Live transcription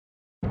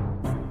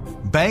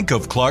Bank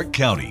of Clark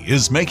County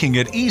is making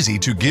it easy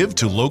to give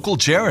to local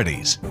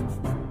charities.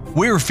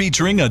 We're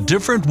featuring a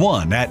different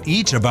one at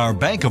each of our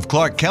Bank of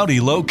Clark County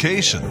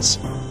locations.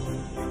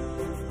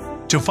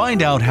 To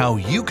find out how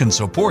you can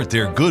support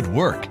their good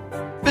work,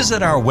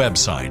 visit our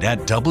website at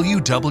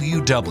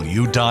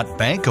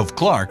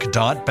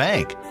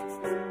www.bankofclark.bank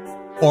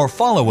or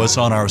follow us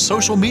on our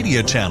social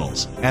media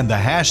channels and the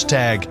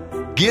hashtag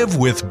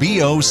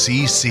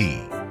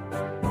GiveWithBOCC.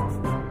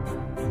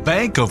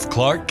 Bank of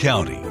Clark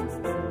County.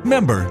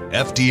 Member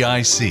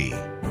FDIC.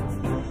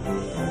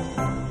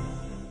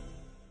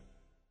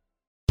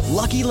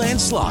 Lucky Land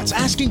Slots,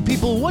 asking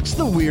people, what's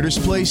the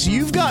weirdest place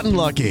you've gotten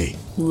lucky?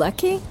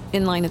 Lucky?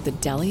 In line at the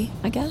deli,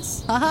 I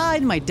guess? Aha,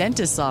 in my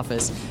dentist's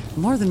office.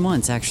 More than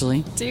once,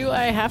 actually. Do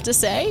I have to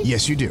say?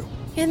 Yes, you do.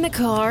 In the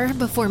car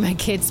before my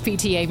kids'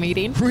 PTA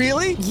meeting.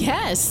 Really?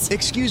 Yes.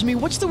 Excuse me,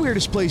 what's the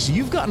weirdest place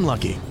you've gotten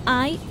lucky?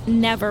 I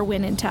never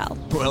win and tell.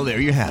 Well, there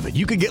you have it.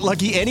 You can get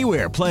lucky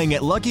anywhere, playing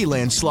at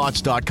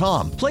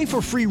LuckyLandSlots.com. Play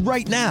for free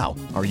right now.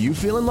 Are you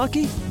feeling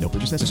lucky? No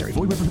purchase necessary.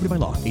 Void where prohibited by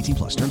law. 18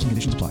 plus. Terms and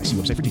conditions apply. See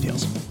website for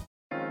details.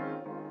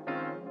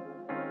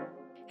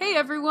 Hey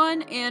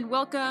everyone, and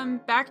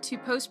welcome back to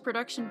Post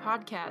Production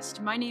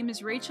Podcast. My name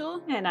is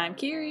Rachel. And I'm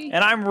Kiri.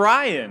 And I'm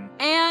Ryan.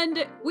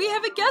 And we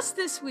have a guest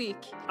this week.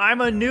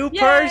 I'm a new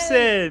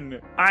person.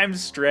 I'm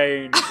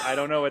strange. I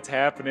don't know what's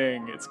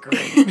happening. It's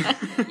great.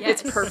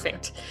 It's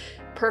perfect.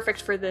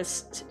 Perfect for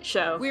this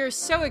show. We are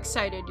so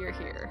excited you're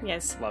here.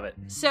 Yes. Love it.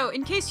 So,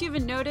 in case you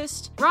haven't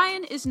noticed,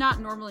 Ryan is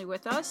not normally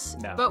with us,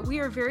 but we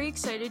are very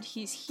excited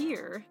he's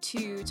here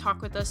to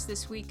talk with us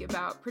this week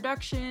about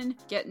production,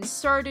 getting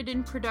started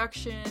in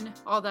production,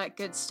 all that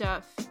good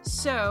stuff.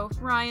 So,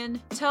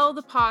 Ryan, tell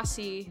the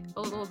posse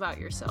a little about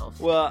yourself.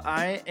 Well,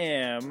 I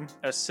am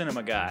a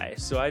cinema guy,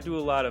 so I do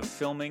a lot of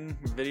filming,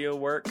 video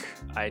work.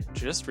 I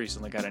just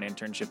recently got an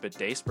internship at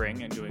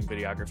Dayspring and doing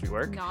videography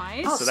work.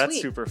 Nice. So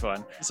that's super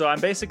fun. So I'm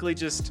basically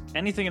just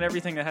anything and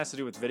everything that has to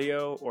do with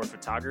video or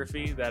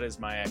photography. That is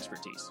my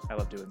expertise. I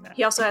love doing that.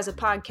 He also has a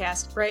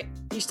podcast, right?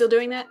 You still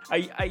doing that?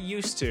 I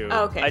used to.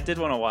 Oh, okay. I did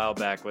one a while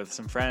back with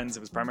some friends.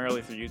 It was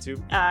primarily for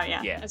YouTube.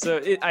 Yeah. Yeah. Okay. So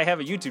I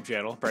have a YouTube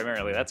channel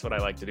primarily. That's what I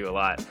like to do a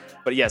lot.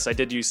 But yes, I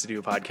did used to do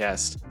a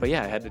podcast. But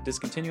yeah, I had to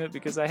discontinue it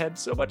because I had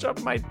so much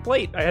on my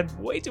plate. I had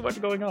way too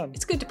much going on.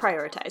 It's good to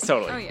prioritize.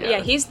 Totally. Oh, yeah.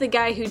 Yeah, he's the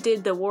guy who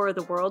did the War of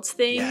the Worlds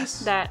thing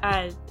that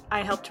I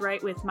helped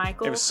write with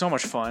Michael. It was so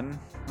much fun.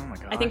 Oh my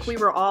gosh. I think we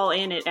were all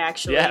in it,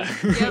 actually. Yeah.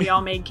 We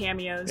all made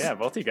cameos. Yeah,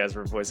 both of you guys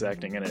were voice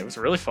acting in it. It was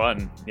really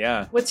fun.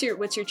 Yeah. What's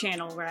your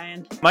channel,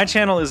 Ryan? My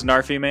channel is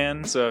Narfy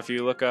Man. So if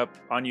you look up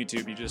on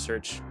YouTube, you just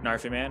search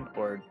Narfy Man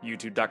or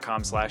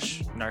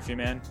youtube.com/Narfy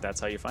Man.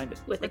 That's how you find it.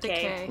 With a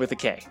K. With a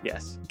K,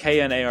 yes.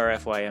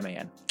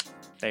 KNARFYMAN.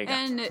 There you go.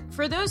 And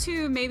for those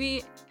who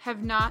maybe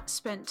have not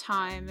spent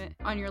time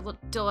on your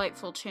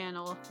delightful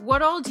channel,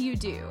 what all do you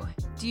do?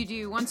 Do you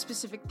do one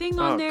specific thing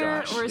on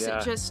there? Or is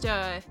it just,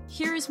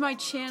 here's my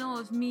channel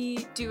of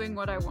me doing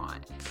what I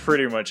want?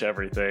 Pretty much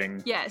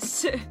everything.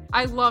 Yes.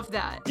 I love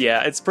that.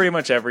 Yeah, it's pretty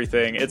much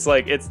everything.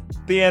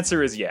 The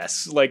answer is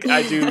yes. Like,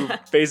 I do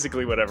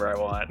basically whatever I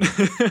want.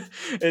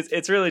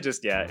 It's really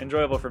just,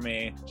 enjoyable for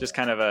me. Just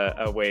kind of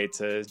a way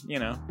to,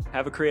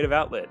 have a creative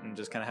outlet and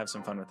just kind of have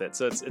some fun with it.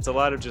 So it's a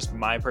lot of just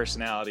my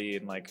personality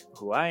and like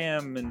who I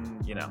am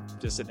and,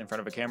 just sitting in front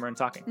of a camera and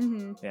talking.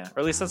 Mm-hmm. Yeah, or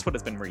at least that's what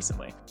it's been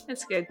recently.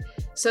 That's good.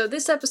 So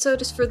this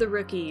episode is for the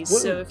rookies. Whoa.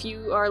 So if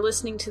you are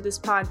listening to this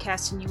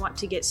podcast and you want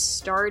to get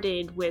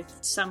started with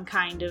some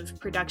kind of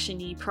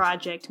production-y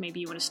project, maybe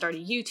you want to start a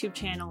YouTube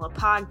channel, a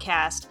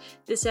podcast,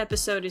 this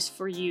episode is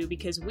for you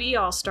because we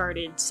all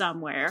started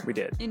somewhere. We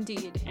did.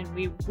 Indeed. And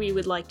we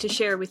would like to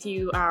share with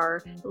you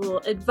our little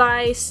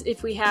advice,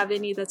 if we have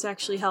any that's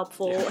actually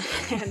helpful. Yeah.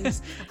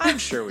 And I'm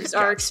sure we've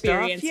our got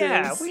experiences.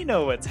 Stuff. Yeah, we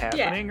know what's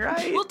happening,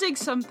 right? We'll dig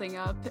something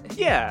up.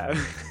 Yeah.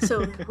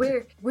 So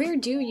where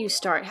do you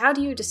start? How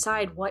do you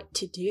decide what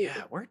to do?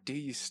 Yeah, where do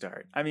you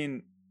start? I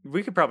mean,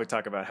 we could probably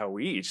talk about how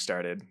we each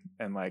started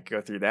and like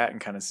go through that and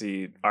kind of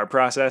see our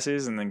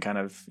processes and then kind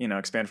of,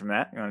 expand from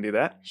that. You want to do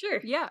that? Sure.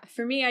 Yeah.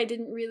 For me, I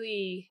didn't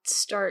really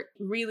start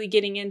really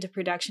getting into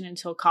production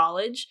until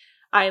college.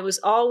 I was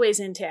always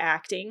into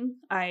acting.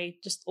 I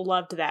just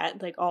loved that,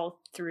 like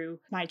all through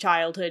my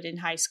childhood in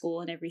high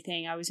school and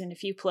everything. I was in a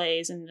few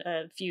plays and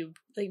a few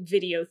like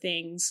video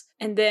things.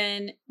 And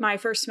then my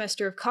first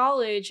semester of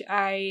college,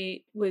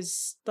 I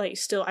was like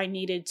I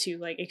needed to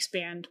like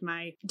expand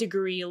my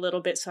degree a little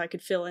bit so I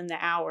could fill in the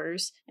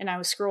hours. And I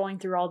was scrolling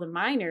through all the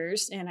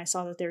minors and I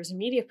saw that there was a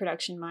media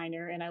production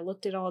minor and I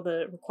looked at all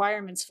the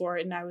requirements for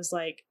it and I was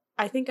like,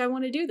 I think I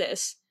want to do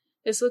this.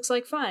 This looks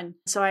like fun.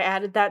 So I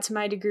added that to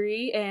my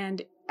degree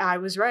and I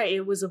was right.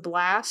 It was a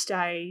blast.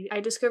 I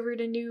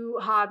discovered a new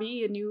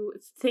hobby, a new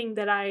thing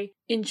that I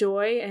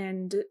enjoy.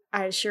 And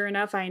sure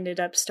enough, I ended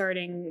up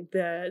starting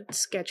the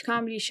sketch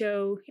comedy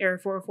show, Error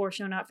 404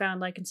 Show Not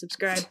Found, like and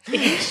subscribe.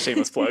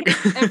 Shameless plug.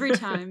 Every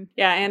time.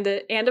 Yeah, and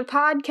a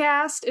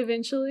podcast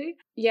eventually.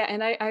 Yeah,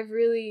 and I've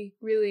really,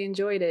 really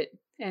enjoyed it.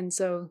 And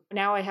so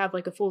now I have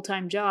like a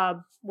full-time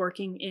job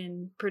working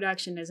in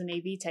production as an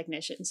AV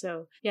technician.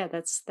 So yeah,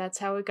 that's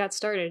how it got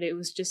started. It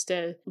was just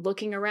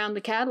looking around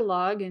the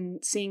catalog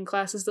and seeing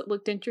classes that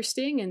looked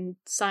interesting and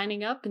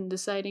signing up and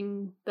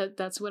deciding that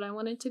that's what I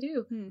wanted to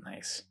do.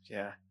 Nice.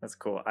 Yeah, that's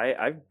cool.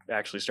 I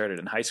actually started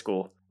in high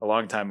school a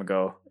long time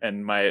ago,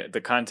 and the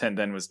content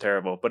then was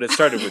terrible, but it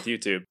started with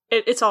YouTube.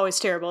 It's always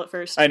terrible at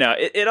first. I know.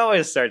 It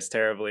always starts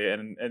terribly.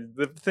 And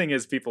the thing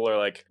is, people are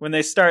like, when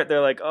they start, they're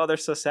like, oh, they're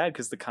so sad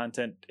because the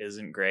content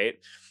isn't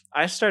great.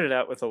 I started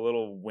out with a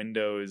little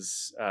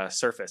Windows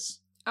Surface.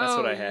 That's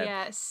what I had.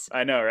 Yes.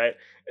 I know, right?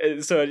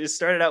 So I just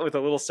started out with a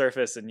little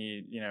Surface, and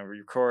you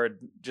record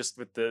just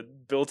with the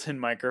built-in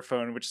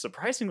microphone, which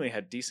surprisingly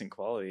had decent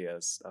quality. I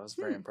was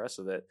very impressed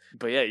with it.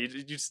 But yeah, you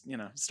just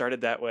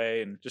started that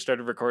way and just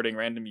started recording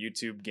random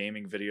YouTube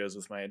gaming videos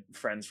with my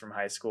friends from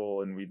high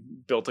school, and we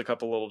built a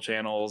couple little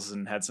channels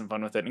and had some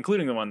fun with it,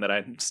 including the one that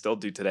I still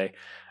do today,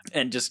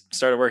 and just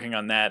started working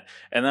on that.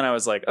 And then I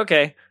was like,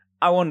 okay,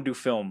 I want to do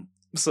film.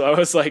 So I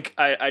was like,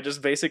 I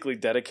just basically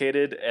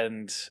dedicated,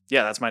 and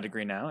yeah, that's my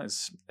degree now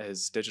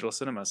is digital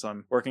cinema. So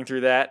I'm working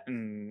through that,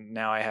 and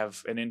now I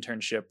have an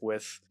internship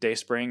with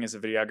Dayspring as a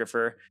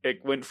videographer.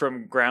 It went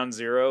from ground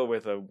zero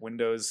with a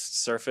Windows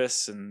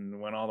Surface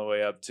and went all the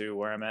way up to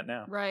where I'm at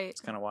now. Right.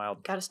 It's kind of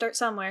wild. Got to start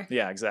somewhere.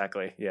 Yeah,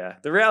 exactly. Yeah.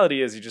 The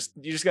reality is you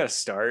just got to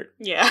start.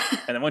 Yeah.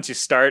 And then once you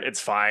start,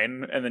 it's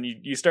fine. And then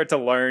you start to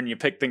learn, you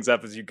pick things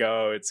up as you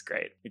go. It's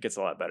great. It gets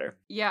a lot better.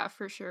 Yeah,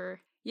 for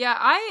sure. Yeah,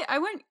 I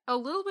went a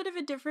little bit of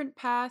a different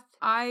path.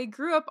 I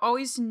grew up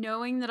always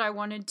knowing that I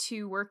wanted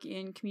to work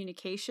in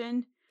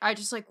communication. I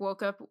just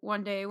woke up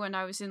one day when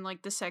I was in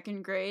the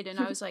second grade and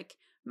I was like,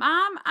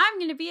 Mom, I'm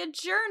going to be a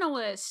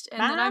journalist. And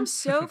then I'm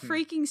so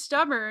freaking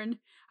stubborn.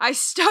 I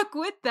stuck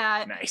with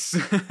that. Nice.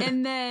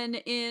 And then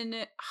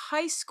in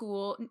high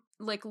school,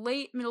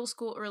 late middle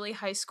school, early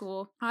high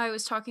school, I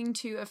was talking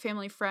to a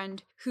family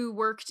friend who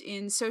worked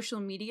in social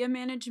media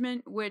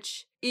management,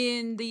 which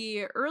in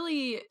the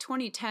early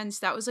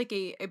 2010s, that was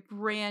a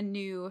brand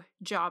new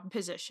job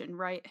position,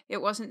 right?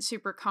 It wasn't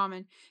super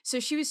common. So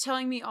she was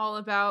telling me all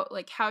about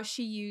how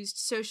she used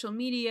social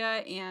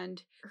media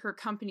and her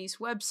company's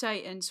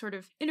website and sort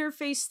of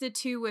interfaced the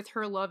two with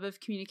her love of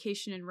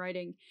communication and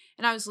writing.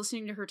 And I was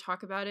listening to her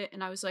talk about it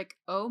and I was like,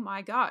 oh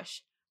my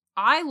gosh,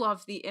 I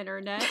love the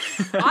internet.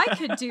 I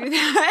could do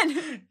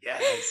that.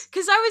 Yes.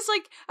 Cause I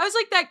was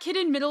like that kid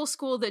in middle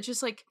school that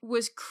just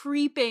was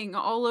creeping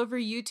all over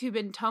YouTube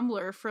and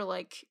Tumblr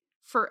for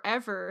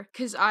forever.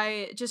 Cause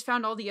I just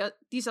found all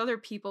these other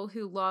people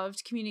who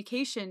loved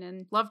communication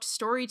and loved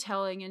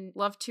storytelling and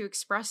loved to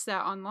express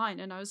that online.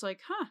 And I was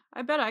like,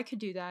 I bet I could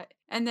do that.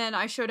 And then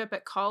I showed up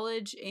at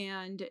college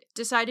and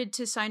decided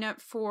to sign up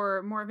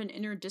for more of an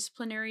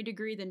interdisciplinary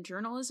degree than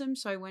journalism.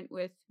 So I went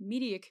with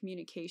media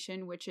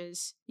communication, which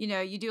is,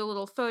 you do a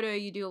little photo,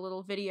 you do a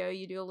little video,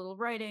 you do a little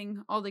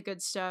writing, all the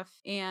good stuff.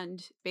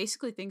 And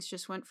basically things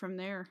just went from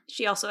there.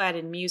 She also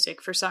added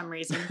music for some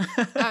reason.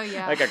 Oh,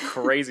 yeah. Like a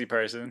crazy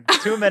person.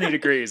 Too many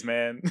degrees,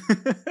 man.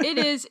 It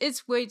is.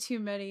 It's way too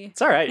many.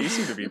 It's all right. You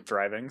seem to be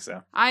thriving,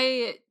 so.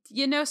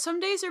 Some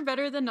days are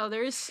better than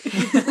others.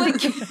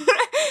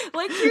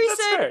 Like you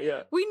said, fair,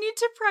 yeah. We need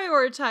to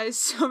prioritize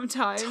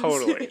sometimes.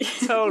 Totally.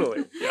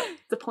 Yeah.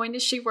 The point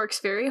is she works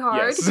very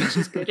hard. Yes.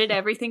 She's good at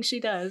everything she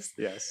does.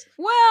 Yes.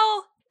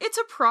 Well, it's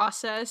a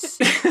process.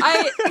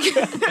 I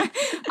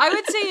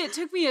would say it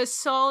took me a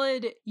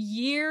solid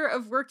year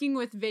of working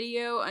with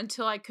video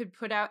until I could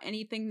put out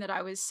anything that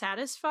I was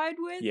satisfied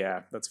with.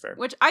 Yeah, that's fair.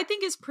 Which I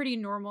think is pretty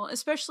normal,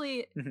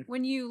 especially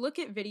when you look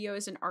at video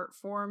as an art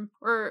form,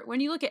 or when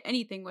you look at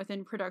anything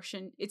within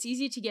production, it's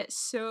easy to get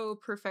so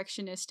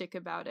perfectionistic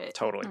about it.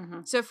 Totally.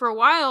 So for a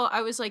while,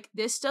 I was like,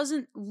 this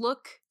doesn't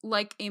look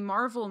like a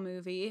Marvel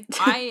movie.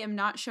 I am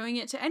not showing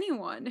it to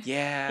anyone.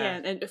 Yeah,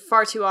 and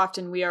far too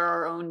often we are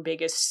our own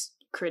biggest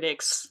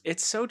critics.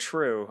 It's so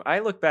true. I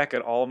look back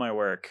at all my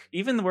work,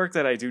 even the work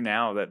that I do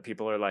now that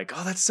people are like,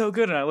 oh, that's so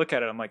good. And I look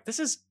at it, I'm like, this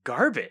is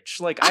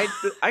garbage.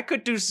 I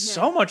could do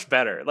so much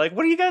better. What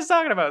are you guys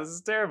talking about? This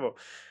is terrible.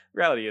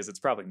 Reality is it's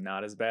probably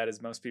not as bad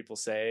as most people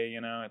say.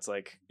 It's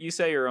like you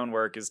say your own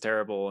work is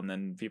terrible and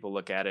then people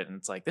look at it and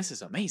it's like, this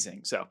is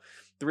amazing. So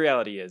the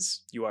reality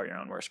is you are your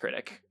own worst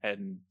critic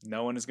and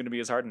no one is going to be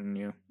as hard on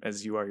you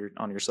as you are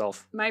on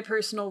yourself. My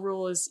personal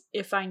rule is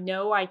if I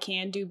know I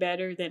can do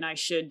better, then I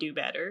should do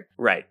better.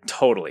 Right.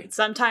 Totally.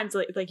 Sometimes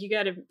you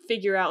got to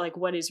figure out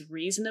what is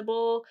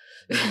reasonable.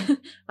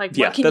 What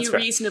Yeah, can that's you fair.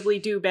 reasonably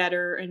do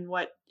better and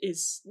what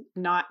is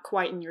not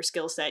quite in your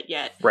skill set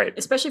yet. Right.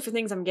 Especially for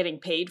things I'm getting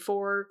paid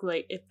for. If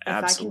I can do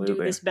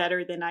Absolutely. this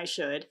better, then I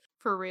should.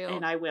 For real.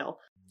 And I will.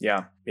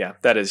 Yeah,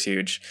 that is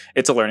huge.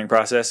 It's a learning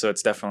process, so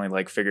it's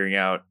definitely figuring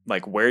out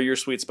where your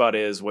sweet spot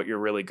is, what you're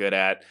really good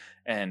at,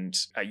 and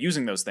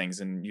using those things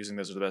and using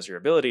those to the best of your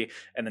ability,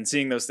 and then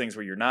seeing those things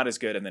where you're not as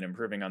good and then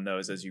improving on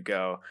those as you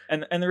go.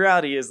 And the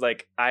reality is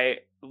I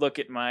look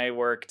at my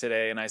work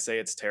today and I say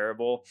it's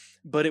terrible,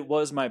 but it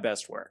was my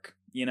best work.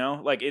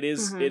 It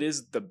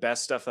is the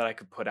best stuff that I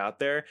could put out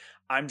there.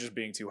 I'm just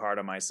being too hard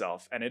on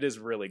myself, and it is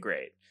really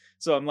great.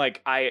 So I'm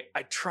like, I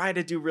try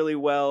to do really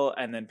well,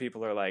 and then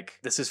people are like,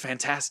 this is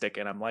fantastic,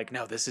 and I'm like,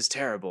 no, this is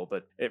terrible,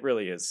 but it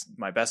really is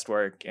my best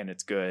work, and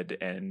it's good,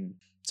 and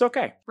it's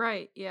okay.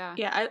 Right, yeah.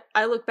 Yeah,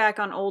 I look back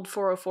on old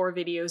 404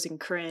 videos and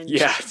cringe.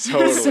 Yeah,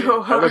 totally. So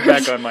I look hard.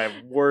 back on my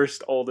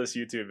worst, oldest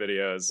YouTube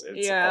videos.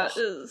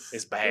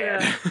 It's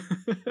bad.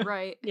 Yeah.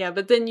 Right. Yeah,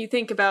 but then you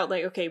think about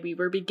like, okay, we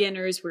were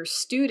beginners, we're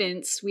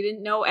students, we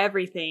didn't know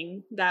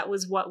everything. That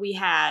was what we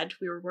had.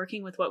 We were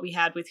working with what we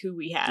had with who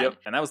we had. Yep,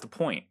 and that was the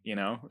point, It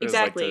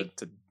Exactly. was like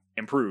to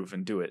improve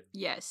and do it.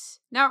 Yes.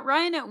 Now,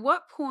 Ryan, at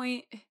what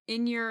point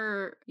in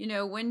your,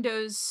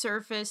 Windows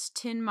Surface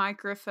tin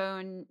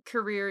microphone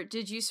career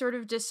did you sort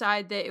of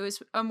decide that it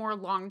was a more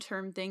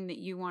long-term thing that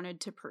you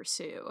wanted to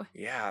pursue?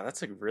 Yeah,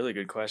 that's a really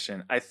good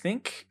question. I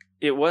think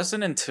it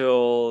wasn't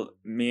until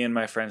me and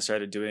my friends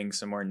started doing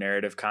some more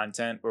narrative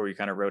content where we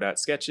kind of wrote out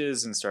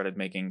sketches and started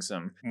making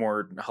some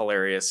more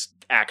hilarious,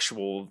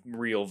 actual,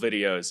 real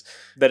videos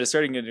that it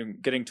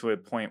started getting to a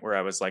point where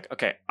I was like,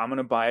 okay, I'm going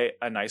to buy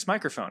a nice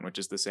microphone, which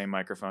is the same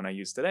microphone I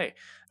use today.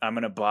 I'm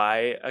going to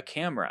buy a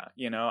camera,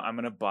 I'm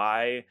going to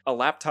buy a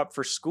laptop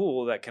for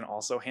school that can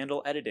also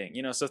handle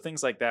editing, so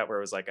things like that, where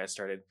it was like I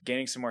started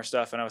gaining some more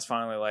stuff and I was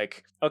finally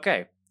like,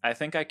 okay, I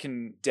think I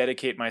can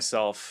dedicate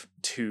myself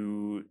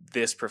to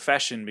this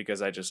profession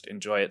because I just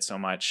enjoy it so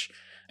much.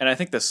 And I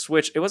think the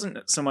switch, it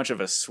wasn't so much of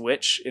a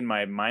switch in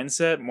my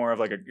mindset,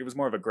 it was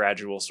more of a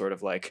gradual sort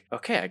of like,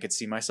 okay, I could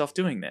see myself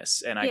doing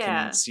this and I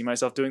can see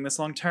myself doing this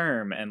long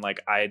term. And like,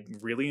 I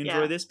really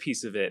enjoy this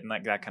piece of it and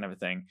like that kind of a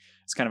thing.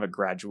 It's kind of a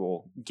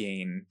gradual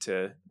gain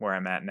to where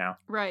I'm at now.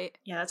 Right.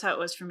 Yeah, that's how it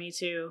was for me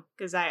too.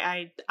 Because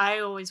I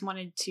always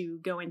wanted to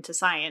go into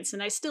science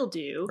and I still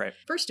do. Right.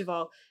 First of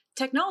all,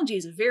 technology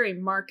is a very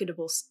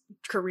marketable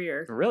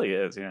career. It really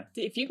is, yeah.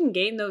 If you can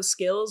gain those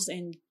skills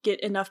and get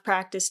enough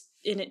practice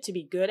in it to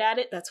be good at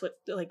it, that's what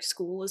like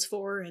school is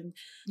for. And,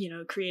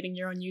 creating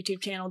your own YouTube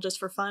channel just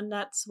for fun,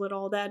 that's what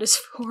all that is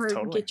for.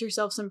 Totally. Get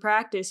yourself some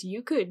practice.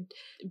 You could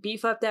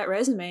beef up that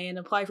resume and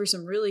apply for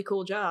some really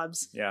cool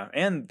jobs. Yeah,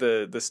 and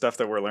the stuff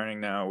that we're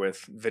learning now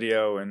with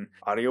video and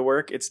audio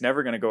work, it's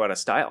never going to go out of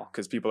style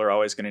because people are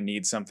always going to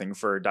need something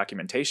for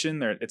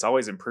documentation. It's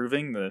always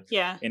improving.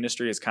 The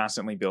industry is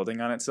constantly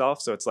building on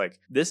itself. So it's like,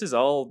 this is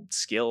all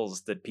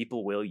skills that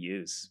people will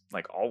use,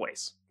 like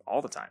always,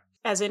 all the time.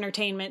 As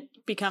entertainment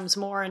becomes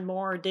more and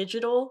more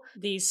digital,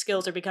 these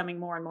skills are becoming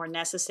more and more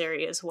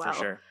necessary as well. For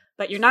sure.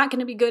 But you're not going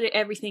to be good at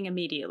everything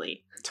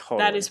immediately. Totally.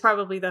 That is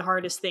probably the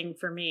hardest thing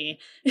for me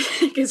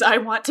because I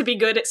want to be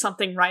good at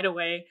something right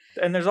away.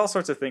 And there's all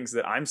sorts of things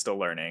that I'm still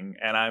learning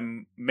and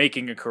I'm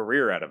making a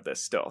career out of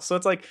this still. So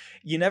it's like,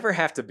 you never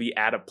have to be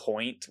at a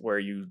point where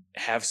you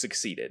have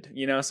succeeded,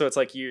 So it's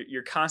like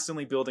you're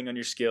constantly building on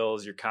your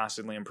skills. You're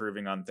constantly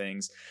improving on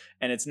things.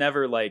 And it's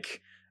never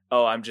like,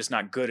 oh, I'm just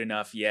not good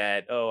enough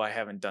yet. Oh, I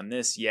haven't done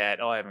this yet.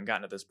 Oh, I haven't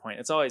gotten to this point.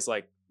 It's always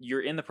like,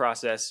 you're in the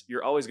process.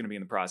 You're always going to be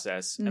in the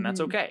process. And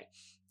that's okay.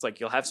 It's like,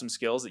 you'll have some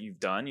skills that you've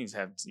done. You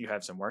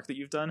have some work that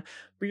you've done,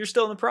 but you're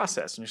still in the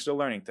process and you're still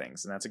learning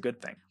things. And that's a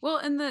good thing. Well,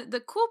 and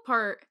the cool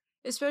part,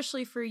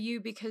 especially for you,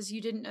 because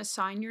you didn't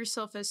assign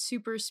yourself a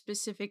super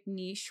specific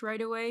niche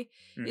right away,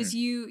 is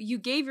you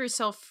gave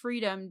yourself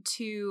freedom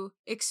to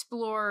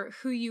explore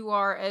who you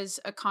are as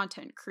a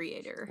content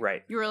creator.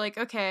 Right. You were like,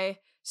 okay,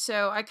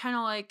 so I kind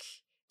of like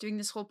doing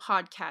this whole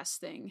podcast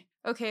thing.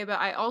 Okay, but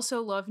I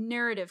also love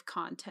narrative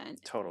content.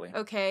 Totally.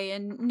 Okay,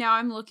 and now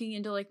I'm looking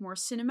into like more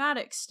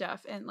cinematic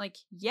stuff and like,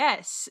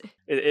 yes.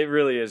 It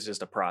really is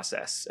just a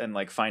process and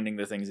like finding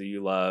the things that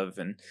you love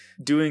and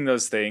doing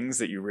those things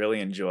that you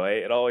really enjoy.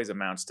 It always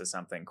amounts to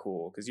something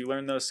cool because you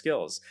learn those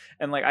skills.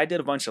 And like I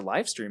did a bunch of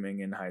live streaming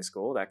in high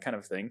school, that kind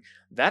of thing.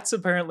 That's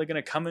apparently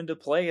going to come into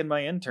play in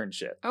my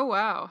internship. Oh,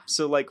 wow.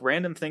 So like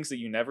random things that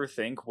you never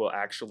think will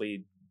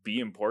actually be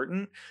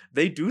important,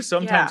 they do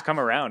sometimes come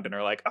around and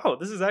are like, oh,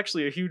 this is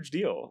actually a huge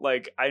deal.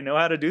 Like, I know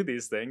how to do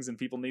these things and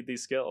people need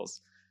these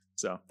skills.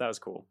 So that was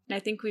cool. And I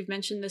think we've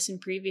mentioned this in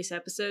previous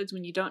episodes.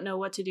 When you don't know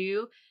what to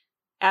do,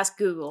 ask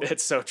Google.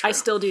 It's so true. I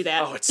still do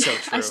that. Oh, it's so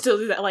true. I still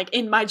do that, like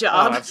in my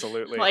job. Oh,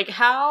 absolutely. Like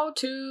how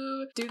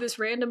to do this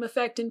random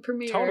effect in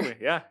Premiere. Totally.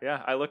 Yeah.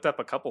 I looked up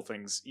a couple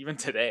things even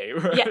today.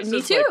 Yeah,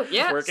 me too.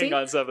 Like working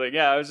on something.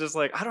 Yeah, I was just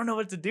like, I don't know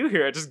what to do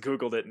here. I just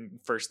Googled it and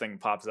first thing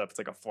pops up. It's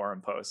like a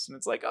forum post. And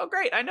it's like, oh,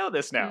 great. I know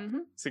this now. Mm-hmm.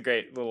 It's a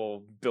great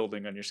little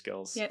building on your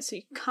skills. Yeah, so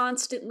you're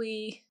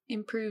constantly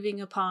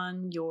improving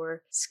upon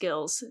your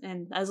skills.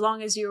 And as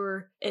long as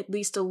you're at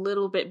least a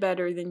little bit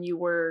better than you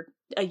were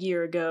a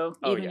year ago,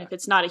 even if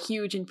it's not a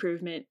huge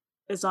improvement,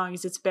 as long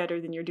as it's better,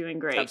 then you're doing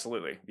great.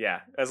 Absolutely.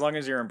 Yeah. As long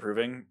as you're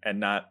improving and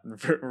not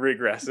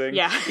regressing.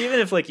 Yeah. Even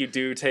if like you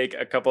do take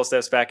a couple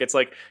steps back, it's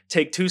like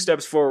take 2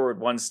 steps forward,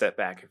 1 step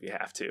back if you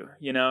have to,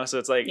 So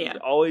it's like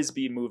always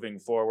be moving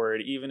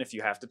forward. Even if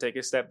you have to take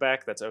a step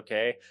back, that's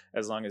okay.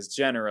 As long as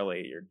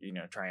generally you're,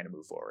 trying to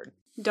move forward.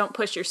 Don't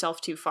push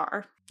yourself too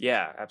far.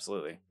 Yeah,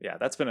 absolutely. Yeah.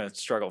 That's been a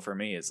struggle for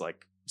me, is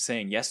like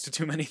saying yes to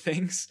too many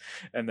things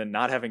and then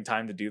not having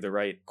time to do the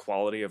right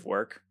quality of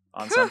work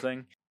on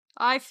something.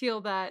 I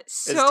feel that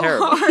so It's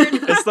terrible. hard.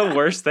 It's the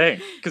worst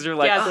thing because you're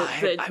like,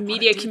 the I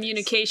media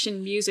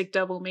communication music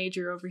double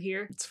major over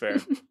here. It's fair.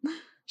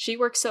 She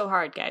works so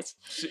hard, guys.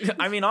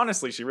 I mean,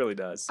 honestly, she really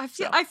does. I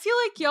feel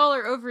like y'all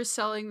are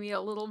overselling me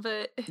a little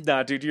bit.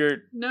 Nah, dude, you're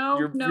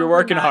No,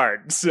 working not.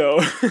 hard. So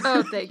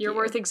Oh, thank You're you.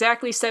 worth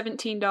exactly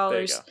 $17.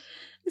 there you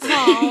go.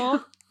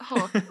 Aw.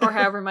 Oh, Or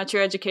however much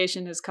your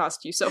education has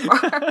cost you so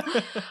far.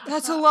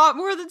 that's a lot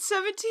more than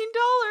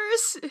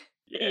 $17.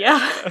 Yeah.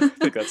 I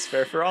think that's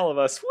fair for all of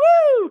us.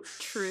 Woo!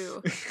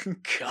 True.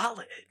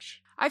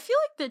 College. I feel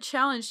like the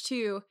challenge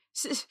too,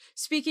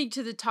 speaking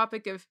to the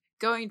topic of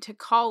going to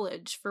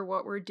college for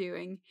what we're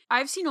doing,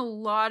 I've seen a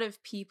lot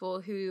of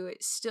people who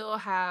still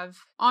have,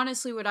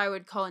 honestly, what I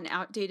would call an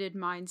outdated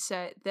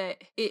mindset that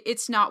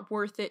it's not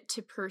worth it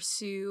to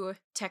pursue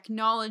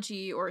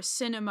technology or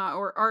cinema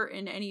or art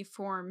in any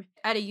form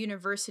at a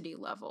university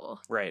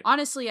level. Right.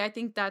 Honestly, I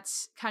think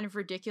that's kind of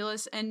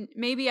ridiculous, and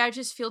maybe I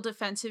just feel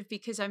defensive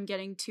because I'm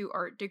getting 2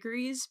 art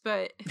degrees,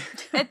 but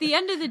at the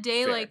end of the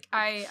day, Fair. like,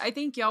 I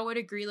think y'all would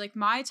agree, like,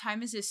 my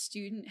time as a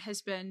student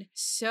has been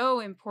so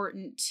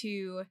important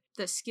to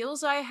the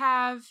skills I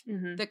have,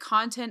 the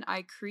content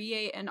I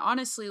create, and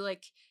honestly,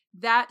 like,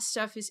 that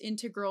stuff is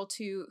integral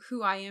to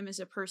who I am as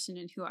a person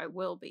and who I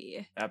will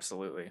be.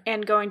 Absolutely.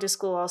 And going to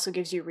school also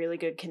gives you really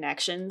good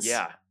connections.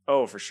 Yeah.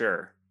 Oh, for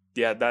sure.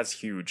 Yeah, that's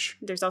huge.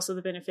 There's also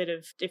the benefit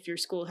of if your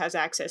school has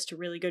access to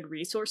really good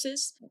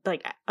resources,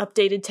 like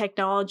updated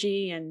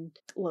technology and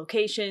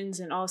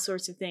locations and all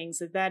sorts of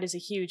things, that is a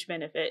huge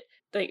benefit.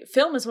 Like,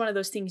 film is one of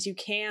those things you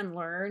can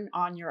learn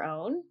on your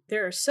own.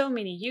 There are so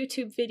many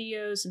YouTube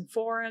videos and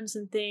forums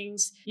and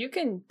things. You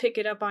can pick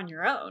it up on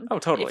your own. Oh,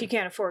 totally. If you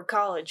can't afford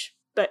college.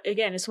 But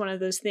again, it's one of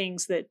those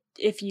things that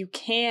if you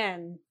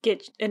can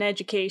get an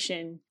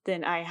education,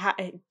 then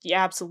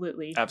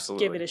absolutely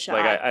give it a shot.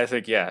 Like, I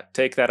think, yeah,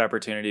 take that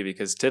opportunity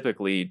because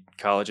typically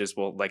colleges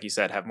will, like you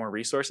said, have more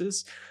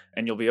resources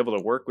and you'll be able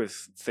to work with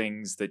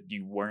things that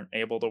you weren't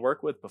able to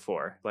work with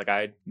before. Like,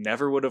 I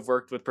never would have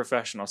worked with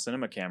professional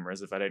cinema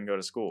cameras if I didn't go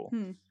to school.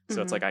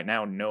 So it's like I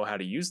now know how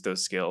to use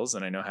those skills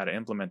and I know how to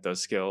implement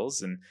those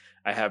skills and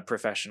I have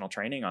professional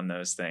training on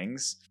those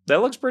things.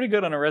 That looks pretty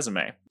good on a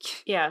resume.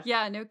 Yeah.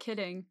 Yeah, no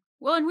kidding.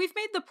 Well, and we've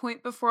made the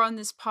point before on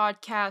this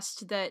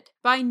podcast that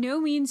by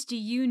no means do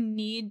you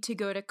need to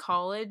go to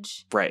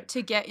college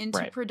to get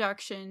into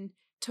production,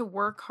 to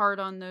work hard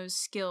on those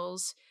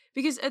skills.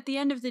 Because at the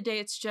end of the day,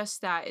 it's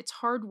just that. It's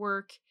hard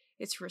work,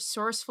 it's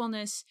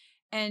resourcefulness,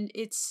 and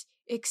it's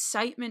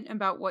excitement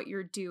about what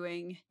you're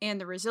doing and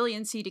the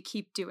resiliency to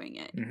keep doing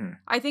it.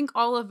 I think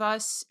all of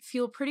us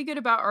feel pretty good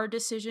about our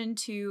decision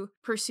to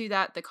pursue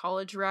that the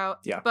college route.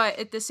 Yeah. But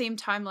at the same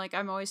time, like,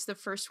 I'm always the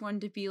first one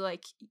to be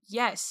like,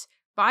 yes,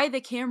 buy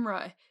the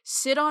camera,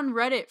 sit on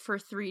Reddit for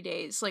 3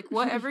 days, like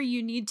whatever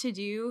you need to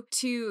do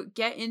to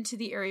get into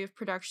the area of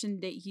production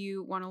that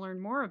you want to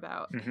learn more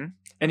about.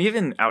 And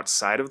even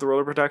outside of the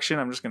roller production,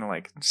 I'm just going to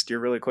like steer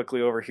really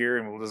quickly over here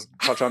and we'll just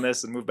touch on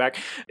this and move back.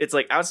 It's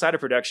like outside of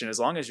production, as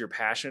long as you're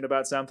passionate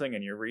about something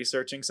and you're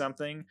researching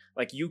something,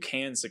 like you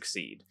can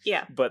succeed.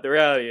 Yeah. But the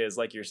reality is,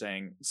 like you're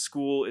saying,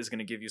 school is going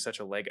to give you such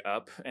a leg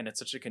up and it's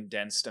such a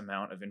condensed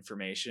amount of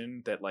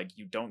information that like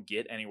you don't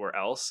get anywhere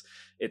else.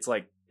 It's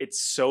like, it's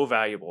so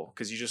valuable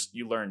because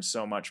you learn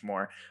so much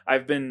more.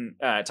 I've been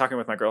talking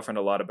with my girlfriend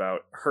a lot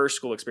about her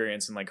school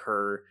experience and like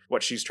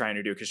what she's trying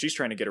to do because she's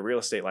trying to get a real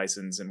estate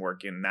license and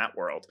work in that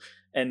world.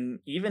 And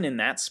even in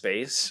that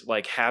space,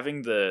 like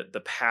having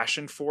the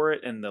passion for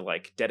it and the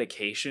like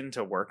dedication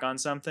to work on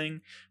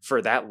something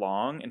for that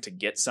long and to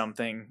get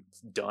something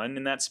done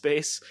in that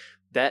space,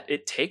 that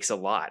it takes a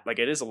lot. Like,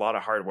 it is a lot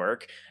of hard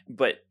work,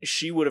 but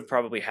she would have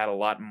probably had a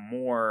lot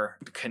more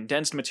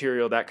condensed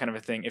material, that kind of a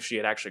thing, if she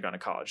had actually gone to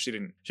college. She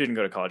didn't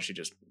go to college. She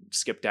just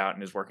skipped out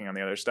and is working on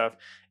the other stuff.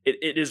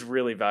 It is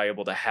really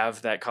valuable to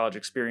have that college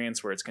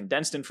experience where it's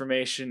condensed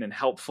information and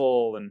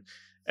helpful, and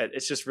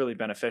it's just really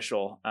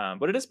beneficial.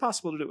 But it is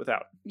possible to do it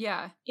without.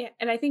 Yeah. Yeah.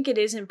 And I think it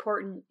is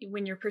important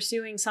when you're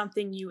pursuing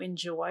something you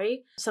enjoy,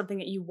 something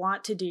that you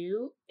want to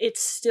do,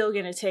 it's still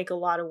going to take a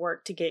lot of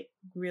work to get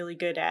really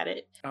good at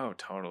it. Oh,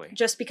 totally.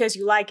 Just because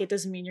you like it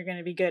doesn't mean you're going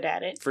to be good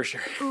at it. For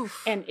sure.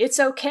 Oof. And it's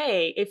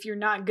okay if you're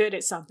not good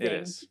at something. It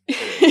is.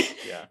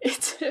 Yeah.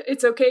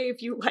 It's okay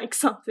if you like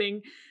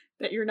something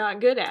that you're not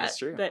good at, That's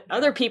true. that Yeah.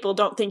 other people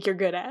don't think you're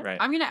good at. Right.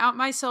 I'm going to out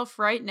myself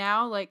right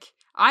now. Like,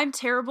 I'm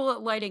terrible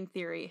at lighting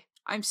theory.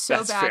 I'm so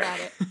That's bad fair. at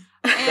it.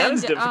 That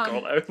is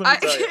difficult. Let me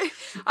tell you.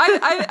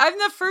 I'm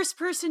the first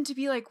person to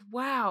be like,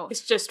 wow,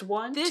 It's just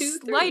one, this 2,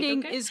 3, lighting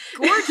okay? is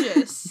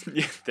gorgeous.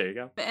 Yeah, there you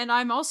go. And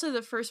I'm also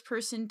the first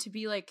person to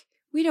be like,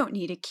 we don't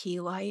need a key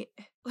light.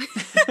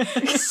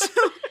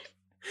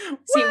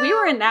 See, we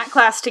were in that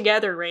class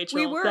together, Rachel.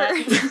 We were.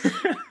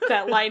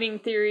 That lighting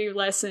theory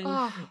lesson.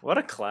 Oh, What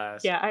a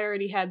class. Yeah, I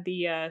already had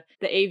the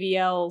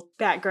AVL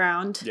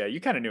background. Yeah, you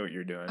kind of knew what you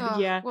were doing.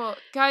 Yeah. Well,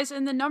 guys,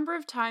 and the number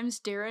of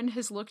times Darren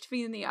has looked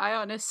me in the eye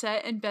on a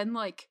set and been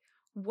like,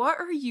 what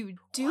are you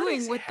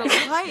doing with the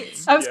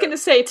lights? I was going to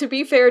say, to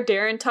be fair,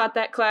 Darren taught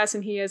that class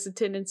and he has a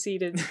tendency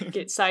to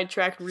get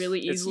sidetracked really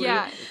easily.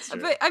 Yeah,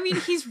 but I mean,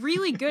 he's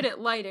really good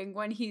at lighting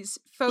when he's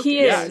focused. He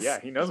is.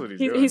 Yeah, he knows what he's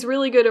doing. He's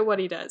really good at what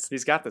he does.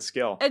 He's got the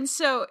skill. And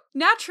so,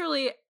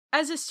 naturally,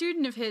 as a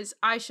student of his,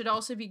 I should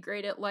also be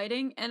great at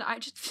lighting, and I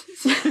just...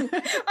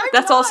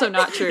 That's also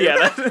not true.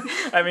 Yeah,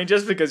 I mean,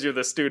 just because you're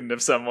the student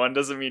of someone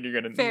doesn't mean you're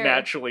going to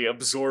naturally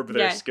absorb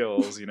their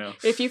skills, you know?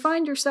 If you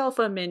find yourself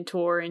a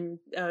mentor in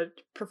a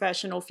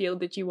professional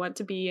field that you want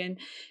to be in,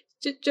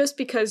 just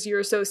because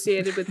you're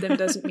associated with them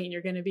doesn't mean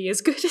you're going to be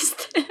as good as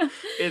them.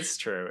 It's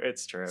true.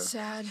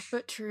 Sad,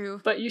 but true.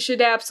 But you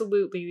should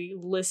absolutely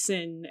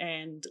listen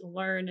and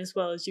learn as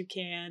well as you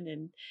can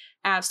and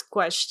ask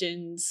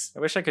questions. I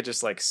wish I could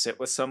just like sit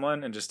with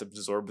someone and just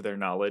absorb their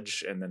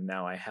knowledge, and then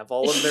now I have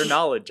all of their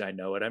knowledge. I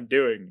know what I'm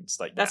doing. It's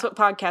like that's what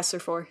podcasts are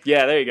for.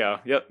 Yeah, there you go.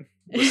 Yep.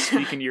 We'll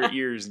speak into your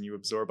ears and you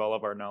absorb all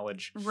of our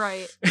knowledge.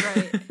 Right.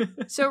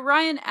 So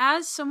Ryan,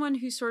 as someone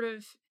who sort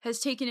of has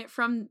taken it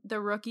from the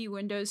rookie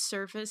Windows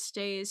Surface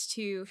days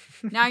to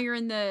now you're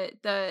in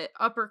the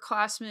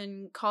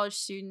upperclassman college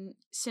student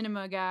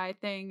cinema guy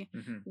thing,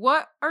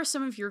 what are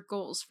some of your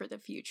goals for the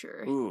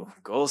future? Ooh,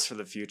 goals for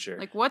the future.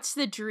 Like, what's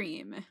the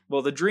dream?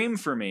 Well, the dream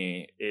for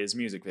me is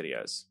music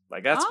videos.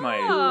 Like, that's my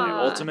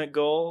ultimate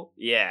goal.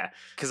 Yeah,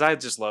 because I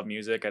just love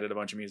music. I did a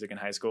bunch of music in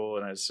high school,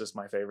 and it's just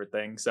my favorite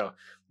thing. So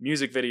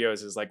music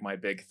videos is like my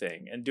big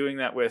thing. And doing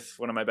that with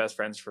one of my best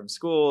friends from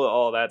school,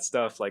 all that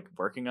stuff, like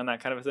working on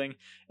that kind of thing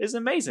is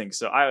amazing.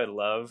 So I would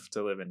love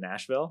to live in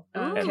Nashville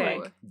and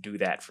like do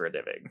that for a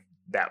living.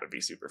 That would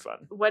be super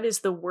fun. What is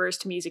the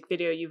worst music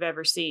video you've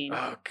ever seen?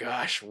 Oh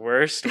gosh,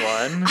 worst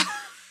one.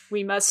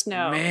 We must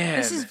know. Man.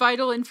 This is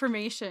vital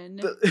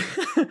information.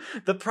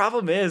 The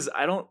problem is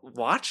I don't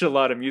watch a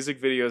lot of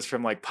music videos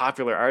from like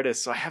popular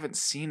artists, so I haven't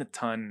seen a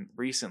ton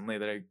recently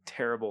that are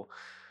terrible.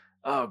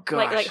 Oh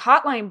gosh. Like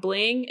Hotline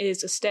Bling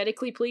is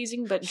aesthetically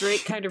pleasing, but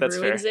Drake kind of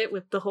ruins it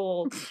with the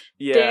whole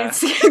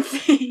dancing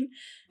thing.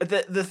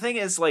 The thing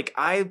is, like,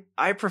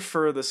 I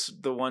prefer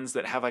the ones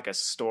that have like a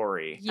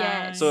story.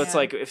 Yeah. So it's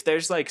like if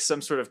there's like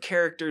some sort of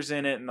characters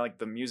in it and like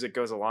the music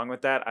goes along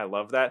with that, I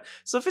love that.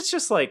 So if it's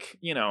just like,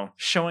 you know,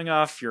 showing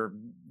off your,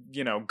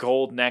 you know,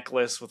 gold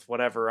necklace with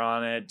whatever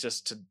on it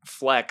just to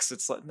flex,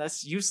 it's like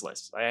that's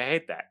useless. I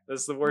hate that.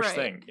 That's the worst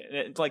thing.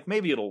 It's like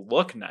maybe it'll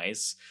look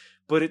nice,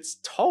 but it's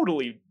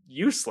totally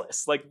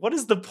useless. Like, what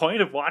is the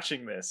point of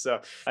watching this?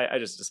 So I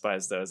just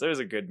despise those. There was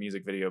a good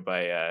music video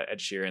by Ed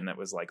Sheeran that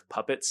was like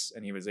puppets,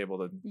 and he was able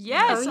to.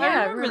 Yes,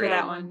 I remember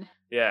that one.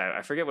 Yeah,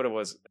 I forget what it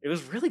was. It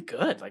was really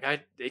good. Like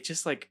it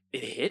just like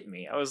it hit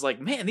me. I was like,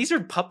 man, these are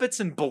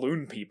puppets and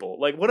balloon people.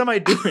 Like, what am I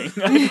doing?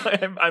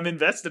 I'm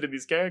invested in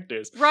these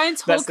characters.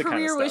 Ryan's whole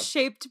career was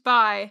shaped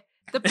by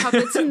the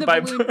puppets and the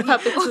balloon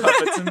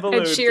puppets and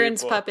balloon Ed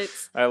Sheeran's people.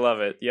 Puppets. I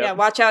love it. Yep. Yeah,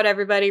 watch out,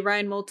 everybody.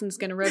 Ryan Moulton's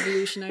going to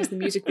revolutionize the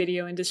music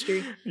video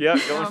industry. Yeah,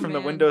 going from the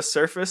Windows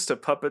Surface to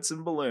puppets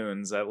and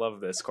balloons. I love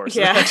this course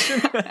of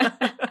action.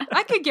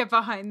 I could get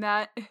behind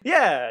that.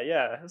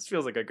 Yeah. This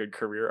feels like a good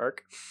career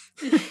arc.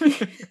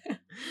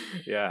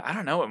 Yeah, I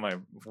don't know what my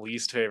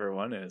least favorite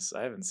one is.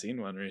 I haven't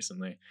seen one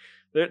recently.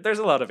 There's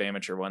a lot of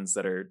amateur ones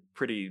that are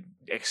pretty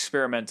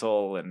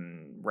experimental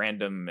and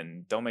random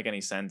and don't make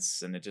any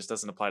sense, and it just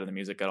doesn't apply to the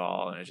music at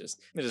all, and it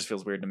just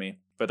feels weird to me.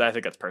 But I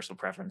think that's personal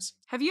preference.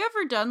 Have you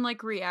ever done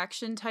like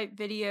reaction type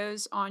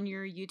videos on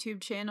your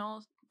YouTube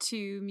channel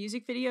to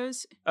music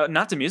videos?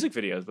 Not to music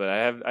videos, but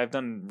I've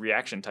done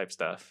reaction type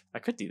stuff. I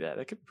could do that.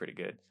 That could be pretty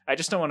good. I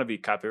just don't want to be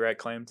copyright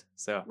claimed.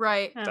 So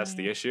that's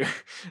the issue.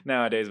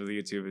 Nowadays with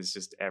YouTube is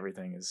just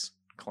everything is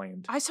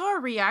claimed. I saw a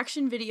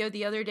reaction video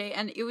the other day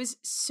and it was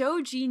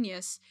so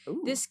genius.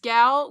 Ooh. This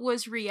gal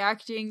was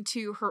reacting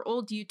to her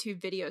old YouTube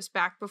videos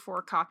back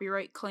before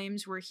copyright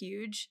claims were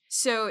huge.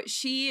 So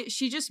she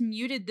just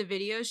muted the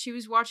videos she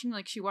was watching,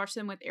 like she watched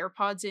them with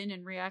AirPods in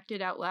and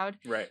reacted out loud.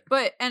 Right.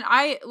 And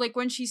I like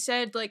when she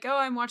said like, oh,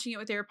 I'm watching it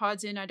with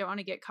AirPods in, I don't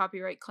want to get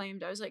copyright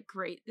claimed. I was like,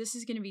 great, this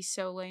is going to be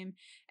so lame.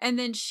 And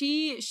then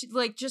she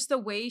like just the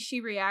way she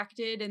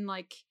reacted and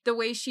like the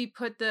way she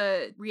put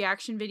the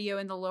reaction video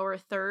in the lower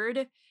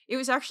third, it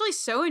was actually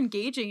so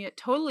engaging. It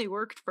totally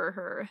worked for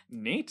her.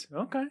 Neat.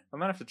 Okay. I'm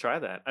gonna have to try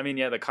that. I mean,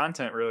 yeah, the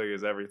content really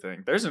is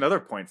everything. There's another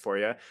point for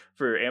you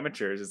for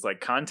amateurs. It's like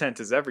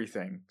content is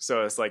everything.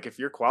 So it's like if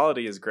your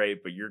quality is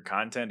great, but your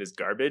content is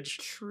garbage,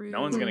 True.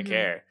 no one's gonna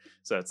care.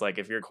 So it's like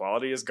if your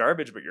quality is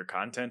garbage, but your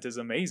content is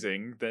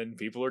amazing, then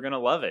people are gonna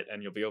love it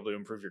and you'll be able to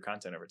improve your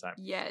content over time.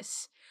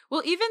 Yes.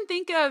 Well, even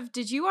think of,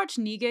 did you watch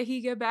Niga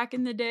Higa back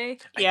in the day?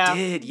 Yeah. I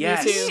did,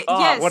 yes. Me too. Oh,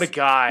 Yes. what a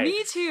guy.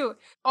 Me too.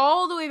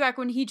 All the way back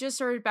when he just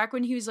started, back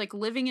when he was like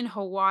living in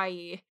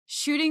Hawaii,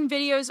 shooting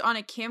videos on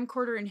a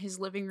camcorder in his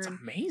living room.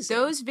 It's amazing.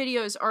 Those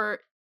videos are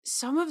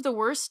some of the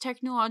worst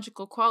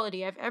technological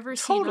quality I've ever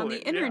seen on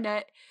the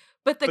internet.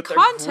 But the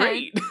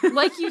content,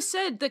 like you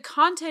said, the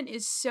content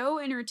is so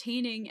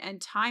entertaining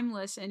and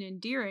timeless and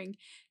endearing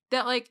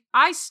that like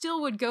I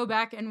still would go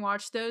back and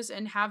watch those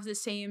and have the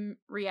same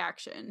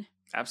reaction.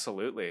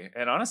 Absolutely.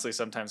 And honestly,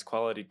 sometimes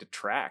quality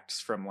detracts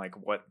from like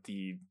what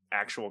the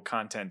actual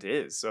content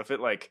is. So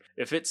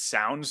if it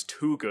sounds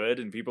too good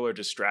and people are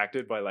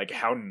distracted by like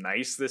how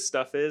nice this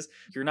stuff is,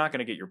 you're not going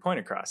to get your point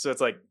across. So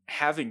it's like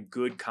having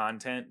good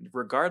content,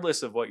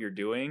 regardless of what you're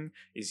doing,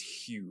 is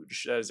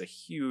huge. That is a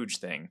huge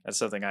thing. That's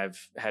something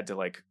I've had to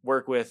like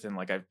work with, and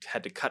like I've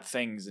had to cut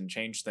things and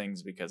change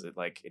things because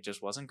it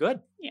just wasn't good.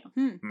 Yeah.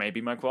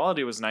 Maybe my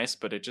quality was nice,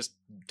 but it just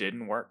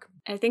didn't work.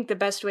 I think the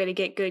best way to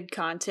get good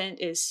content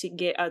is to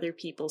get other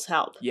people's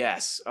help.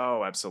 Yes.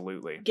 Oh,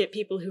 absolutely. Get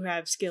people who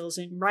have skills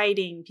in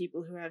writing,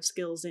 people who have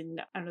skills in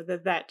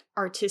that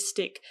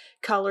artistic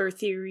color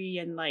theory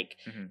and like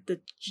the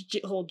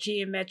whole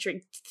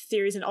geometric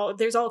theories and all.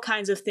 There's all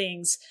kinds of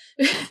things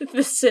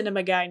the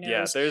cinema guy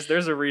knows. Yeah,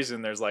 there's a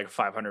reason there's like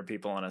 500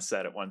 people on a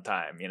set at one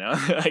time, you know?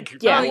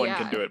 Like no one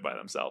can do it by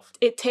themselves.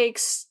 It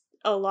takes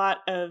a lot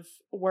of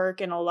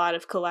work and a lot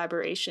of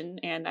collaboration,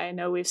 and I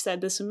know we've said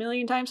this a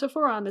million times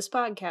before on this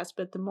podcast,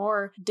 but the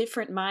more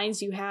different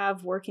minds you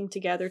have working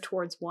together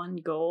towards one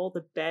goal,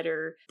 the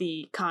better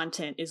the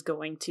content is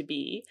going to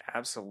be.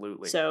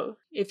 Absolutely. So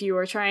if you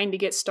are trying to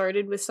get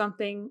started with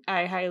something,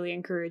 I highly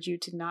encourage you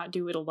to not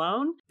do it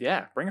alone.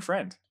 Yeah, bring a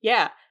friend.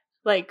 Yeah.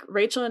 Like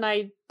Rachel and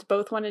I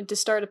both wanted to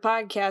start a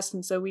podcast,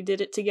 and so we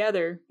did it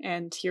together,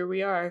 and here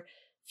we are.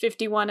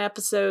 51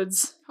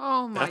 episodes.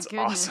 Oh my That's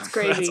goodness. awesome. It's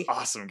crazy. That's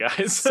awesome,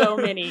 guys. So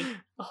many.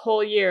 A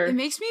whole year. It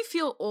makes me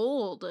feel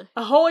old.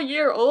 A whole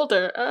year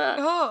older.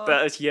 Oh.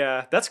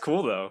 That's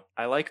cool though.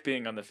 I like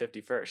being on the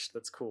 51st.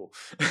 That's cool.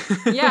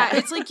 Yeah,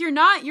 it's like you're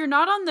not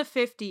on the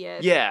 50th.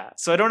 Yeah,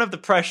 so I don't have the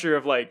pressure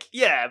of like,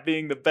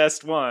 being the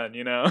best one,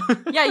 you know?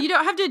 Yeah, you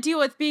don't have to deal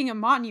with being a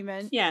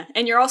monument. Yeah,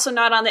 and you're also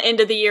not on the end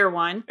of the year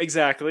one.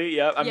 Exactly,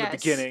 yeah, I'm Yes. the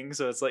beginning,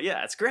 so it's like,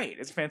 yeah, it's great.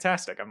 It's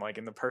fantastic. I'm like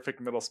in the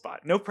perfect middle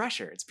spot. No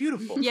pressure. It's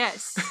beautiful.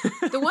 Yes.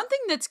 The one thing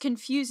that's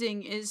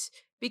confusing is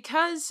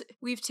because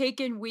we've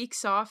taken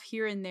weeks off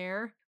here and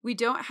there, we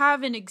don't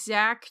have an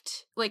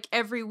exact, like,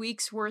 every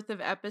week's worth of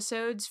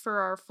episodes for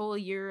our full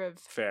year of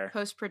Fair.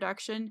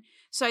 post-production.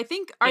 So I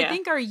think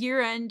our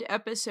year-end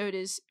episode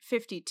is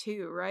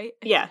 52, right?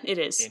 Yeah, it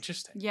is.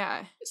 Interesting.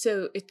 Yeah.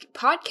 So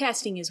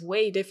podcasting is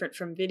way different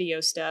from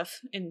video stuff,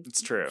 and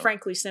It's true.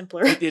 frankly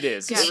simpler. It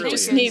is. Yeah, It You really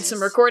just is. need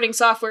some recording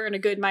software and a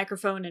good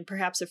microphone and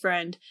perhaps a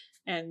friend,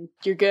 and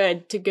you're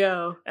good to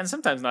go. And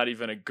sometimes not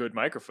even a good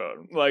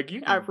microphone. Like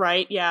you can,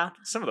 Right, yeah.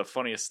 some of the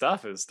funniest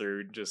stuff is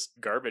through just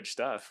garbage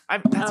stuff.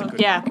 That's a good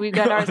yeah, mic. we've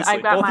got ours. Honestly,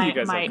 I've got both my, of you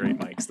guys my have great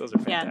mics. Those are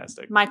yeah,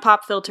 fantastic. my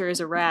pop filter is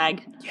a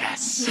rag.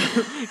 Yes.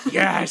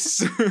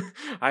 Yes.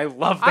 I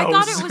love those. I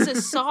thought it was a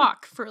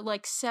sock for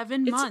like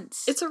 7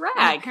 months. It's a And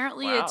rag.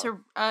 apparently Wow.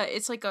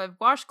 it's like a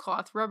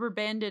washcloth rubber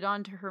banded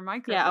onto her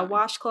microphone. Yeah, a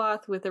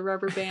washcloth with a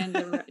rubber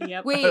band.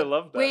 Yep. Wait, I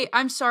love that. wait,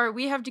 I'm sorry.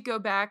 We have to go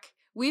back.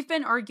 We've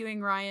been arguing,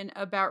 Ryan,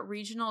 about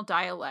regional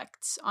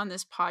dialects on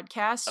this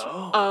podcast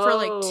for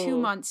like 2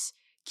 months.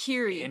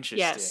 Kiri, Interesting.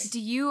 Yes.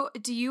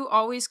 do you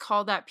always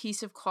call that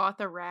piece of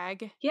cloth a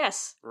rag?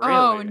 Yes. Really?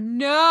 Oh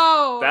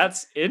no.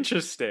 That's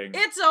interesting.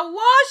 It's a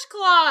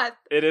washcloth.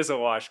 It is a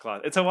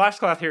washcloth. It's a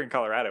washcloth here in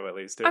Colorado, at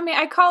least. I mean,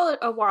 I call it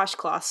a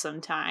washcloth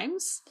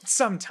sometimes.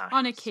 Sometimes.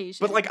 On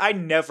occasion. But, like, I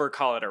never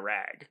call it a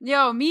rag.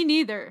 Yo, me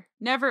neither.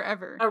 Never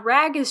ever. A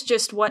rag is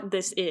just what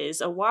this is.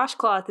 A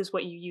washcloth is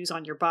what you use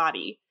on your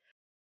body.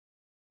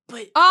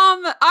 But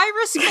I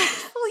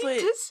respectfully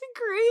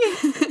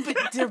disagree.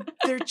 but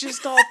they're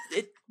just all...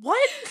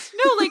 what?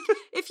 No, like,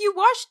 if you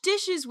wash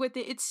dishes with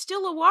it, it's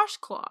still a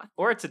washcloth.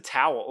 Or it's a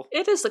towel.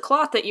 It is the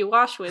cloth that you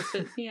wash with,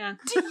 but yeah.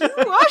 Do you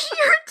wash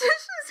your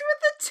dishes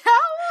with a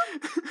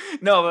towel?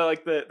 No, but,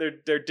 like,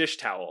 they're dish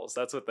towels.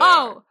 That's what they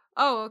are.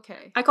 Oh,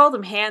 okay. I call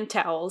them hand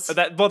towels.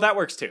 That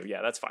works, too.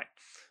 Yeah, that's fine.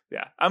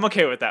 Yeah, I'm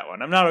okay with that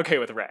one. I'm not okay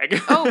with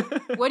rag. Oh,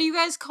 what do you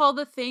guys call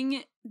the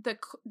thing,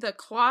 the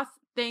cloth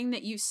thing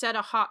that you set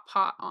a hot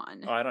pot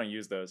on? Oh, I don't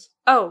use those.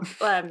 Oh,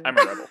 I'm a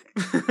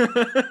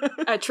rebel.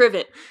 a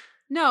trivet.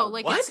 No,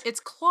 like what?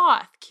 it's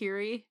cloth,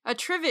 Kiri. A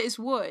trivet is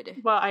wood.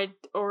 Well,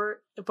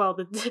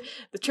 the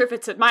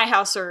trivets at my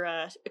house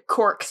are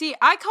cork. See,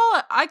 I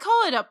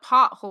call it a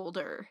pot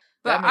holder.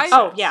 But That makes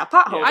Oh sense. yeah,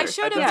 pot holder. I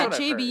showed up that's at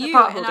what I've heard. JBU A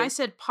pot and holder. I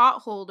said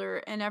pot holder,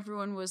 and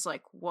everyone was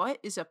like, "What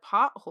is a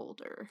pot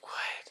holder?"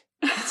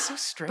 What? That's so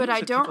strange. But I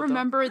that don't people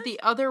remember the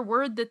other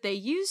word that they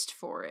used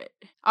for it.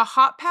 A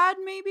hot pad,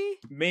 maybe?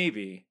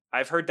 Maybe.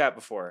 I've heard that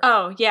before.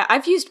 Oh yeah,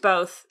 I've used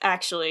both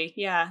actually.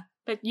 Yeah,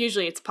 but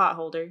usually it's pot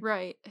holder.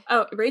 Right.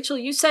 Oh, Rachel,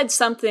 you said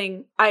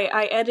something.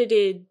 I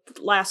edited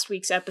last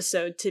week's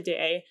episode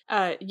today.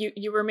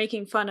 You were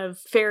making fun of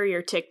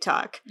Farrier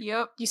TikTok.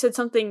 Yep. You said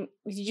something.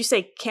 Did you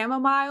say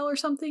chamomile or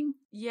something?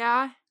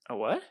 Yeah. A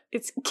what?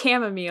 It's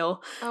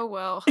chamomile. Oh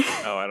well.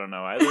 Oh, I don't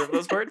know either of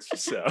those words.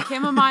 So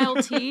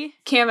Chamomile tea.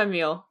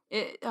 Chamomile.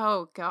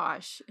 Oh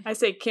gosh. I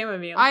say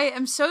chamomile. I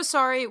am so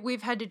sorry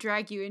we've had to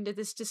drag you into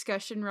this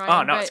discussion, Ryan.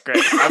 Oh no, but it's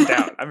great. I'm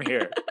down. I'm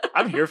here.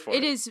 I'm here for it.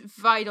 It is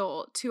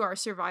vital to our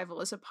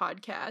survival as a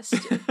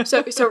podcast.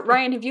 So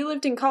Ryan, have you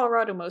lived in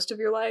Colorado most of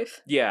your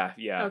life? Yeah.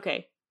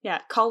 Okay. Yeah,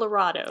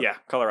 Colorado. Yeah,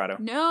 Colorado.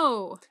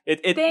 No.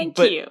 It Thank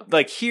but, you.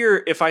 Like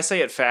here, if I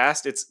say it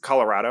fast, it's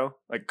Colorado.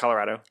 Like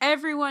Colorado.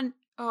 Everyone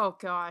Oh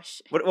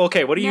gosh. What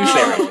do you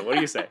say, Rachel? What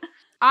do you say?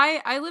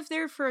 I lived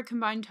there for a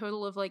combined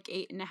total of like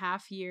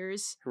 8.5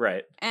 years.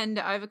 Right. And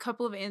I have a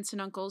couple of aunts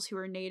and uncles who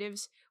are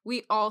natives.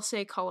 We all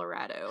say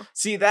Colorado.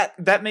 See,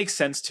 that makes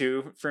sense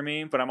too for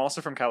me, but I'm also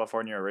from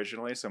California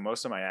originally, so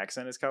most of my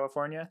accent is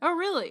California. Oh,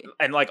 really?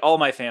 And like all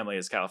my family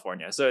is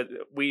California. So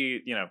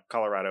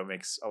Colorado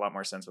makes a lot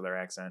more sense with our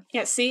accent.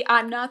 Yeah, see,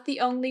 I'm not the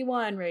only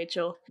one,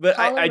 Rachel. But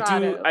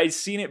I've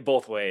seen it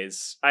both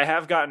ways. I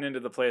have gotten into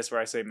the place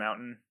where I say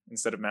mountain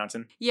instead of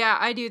mountain. Yeah,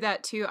 I do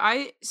that too.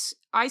 I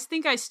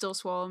think I still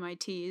swallow my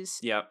T's.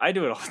 Yeah, I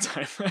do it all the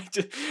time.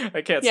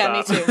 I can't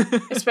stop. Yeah, me too.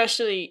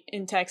 Especially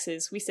in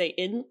Texas, we say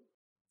 "isn't."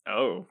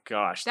 Oh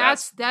gosh,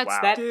 that's wow.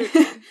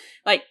 That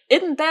like,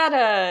 isn't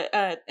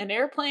that an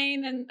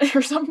airplane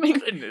or something?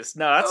 Goodness,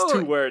 no, that's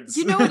 2 words.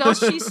 You know what else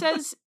she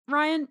says,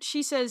 Ryan?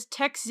 She says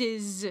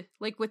Texas,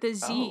 like with a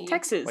Z. Oh,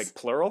 Texas, like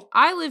plural.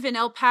 I live in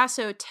El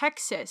Paso,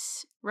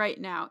 Texas, right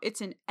now. It's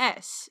an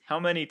S. How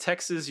many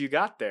Texas you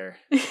got there?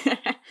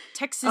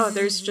 Texas. Oh,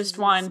 there's just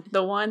one.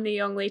 The one,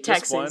 the only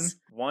Texas. Just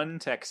one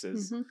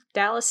Texas. Mm-hmm.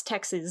 Dallas,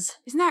 Texas.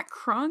 Isn't that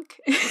crunk?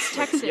 It's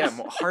Texas. Yeah,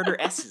 harder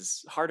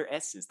S's. Harder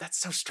S's. That's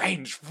so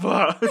strange.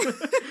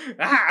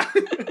 Ah!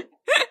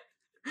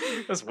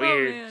 That's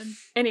weird. Oh, man.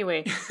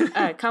 Anyway,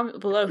 comment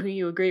below who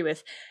you agree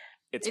with.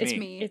 It's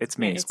me. It's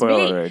me. It's Spoiler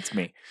me. alert, it's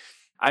me.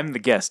 I'm the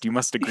guest. You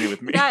must agree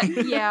with me.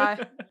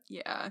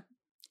 Yeah.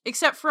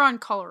 Except for on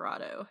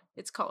Colorado.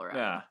 It's Colorado.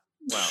 Yeah.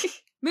 Wow.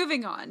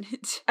 Moving on.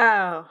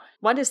 Oh,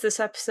 what is this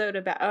episode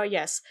about? Oh,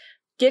 yes.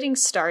 Getting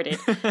started.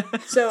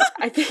 So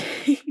I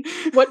think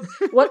what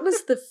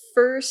was the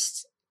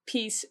first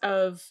piece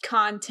of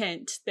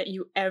content that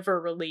you ever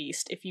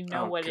released, if you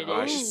know what it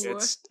is? Ooh.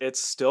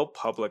 It's still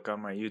public on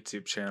my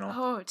YouTube channel.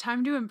 Oh,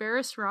 time to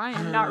embarrass Ryan.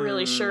 I'm not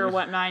really sure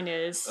what mine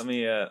is. Let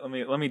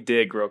me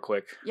dig real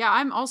quick. Yeah,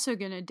 I'm also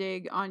gonna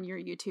dig on your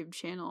YouTube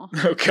channel.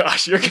 Oh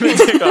gosh, you're gonna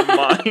dig on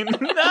mine.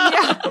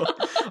 No.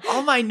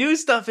 All my new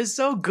stuff is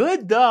so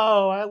good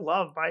though. I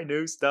love my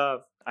new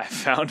stuff. I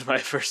found my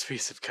first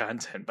piece of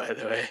content, by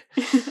the way.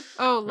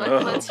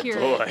 Let's hear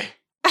it.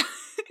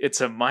 It's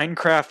a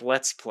Minecraft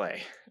Let's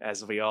Play,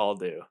 as we all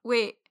do.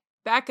 Wait,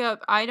 back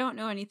up. I don't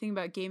know anything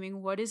about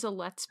gaming. What is a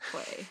Let's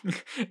Play?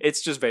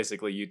 It's just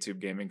basically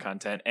YouTube gaming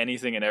content.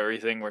 Anything and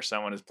everything where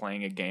someone is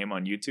playing a game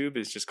on YouTube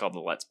is just called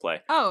the Let's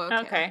Play. Oh,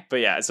 okay.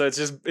 But yeah, so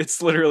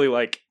it's literally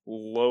like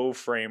low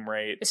frame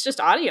rate. It's just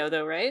audio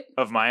though, right?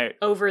 Of my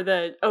over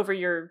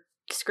your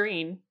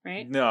screen,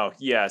 right? No,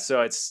 yeah,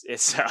 so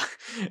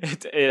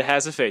it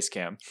has a face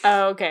cam.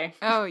 Oh, okay.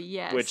 Oh,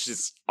 yes. Which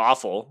is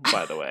awful,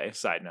 by the way.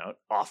 Side note,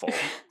 awful.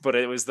 But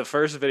it was the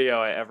first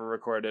video I ever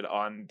recorded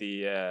on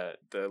the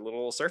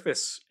little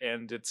Surface,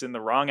 and it's in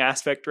the wrong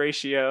aspect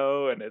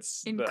ratio, and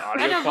the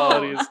audio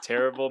quality is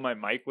terrible. My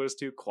mic was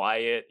too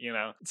quiet.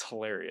 It's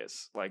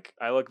hilarious. Like,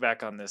 I look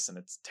back on this and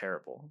it's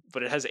terrible,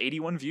 but it has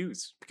 81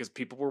 views because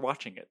people were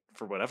watching it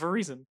for whatever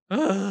reason.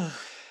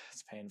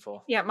 It's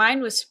painful. Yeah,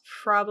 mine was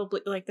probably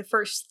like the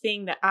first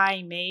thing that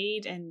I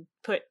made and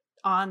put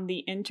on the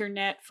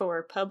internet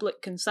for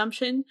public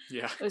consumption.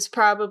 Yeah. It was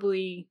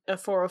probably a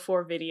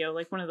 404 video,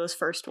 like one of those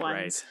first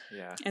ones. Right,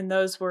 yeah. And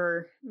those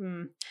were,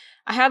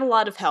 I had a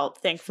lot of help,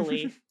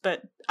 thankfully,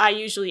 but I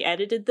usually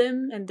edited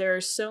them, and there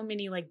are so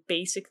many like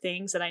basic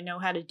things that I know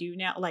how to do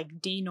now,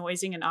 like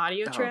denoising an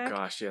audio track. Oh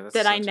gosh, yeah, that's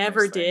that I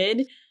never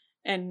did.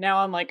 And now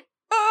I'm like,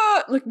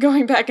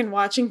 going back and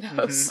watching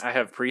those. Mm-hmm. I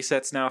have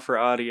presets now for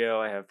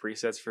audio. I have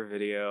presets for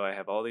video. I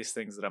have all these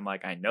things that I'm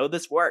like, I know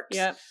this works.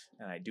 Yep.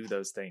 And I do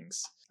those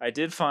things. I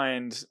did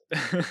find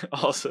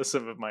also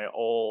some of my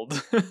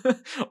old,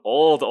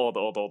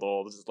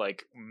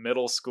 like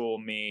middle school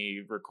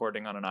me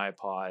recording on an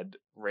iPod,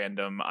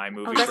 random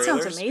iMovie that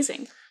trailers. sounds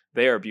amazing.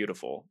 They are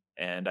beautiful,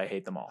 and I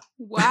hate them all.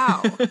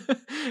 Wow.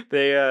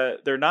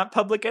 They're not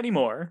public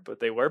anymore, but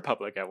they were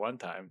public at one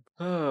time.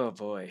 Oh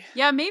boy.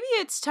 Yeah, maybe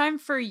it's time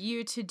for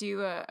you to do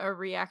a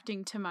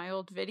reacting to my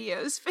old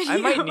videos video. I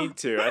might need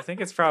to. I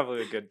think it's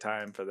probably a good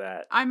time for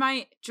that. I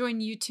might join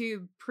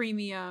YouTube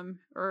Premium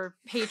or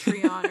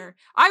Patreon, or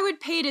I would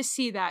pay to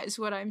see that, is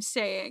what I'm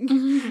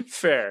saying.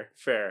 Fair.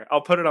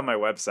 I'll put it on my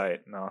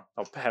website, and I'll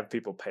have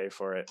people pay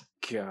for it.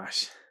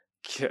 Gosh.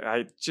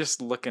 I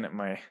just looking at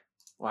my...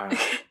 Wow.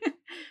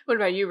 What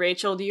about you,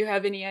 Rachel? Do you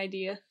have any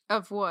idea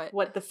of what?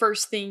 What the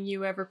first thing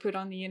you ever put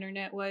on the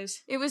internet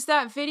was? It was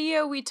that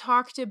video we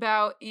talked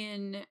about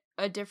in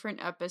a different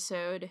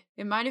episode.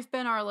 It might have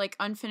been our like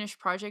unfinished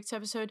projects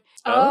episode.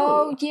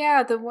 Oh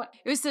yeah, the one.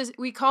 It was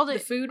we called it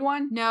the food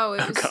one. No,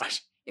 it was.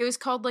 Gosh. It was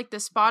called like the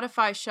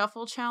Spotify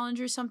Shuffle Challenge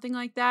or something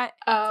like that.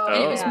 Oh,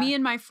 and it was me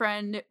and my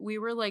friend. We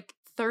were like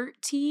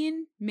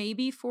 13,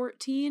 maybe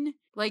 14,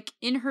 like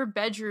in her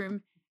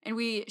bedroom. And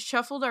we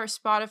shuffled our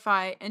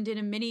Spotify and did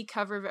a mini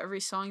cover of every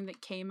song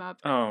that came up.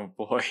 Oh,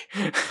 boy.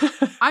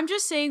 I'm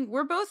just saying,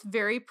 we're both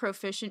very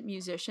proficient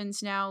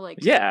musicians now. Like,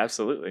 yeah,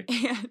 absolutely.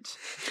 And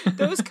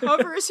those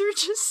covers are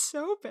just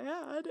so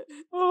bad.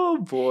 Oh,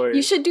 boy.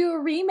 You should do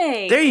a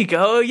remake. There you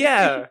go,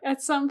 yeah.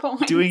 At some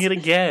point. Doing it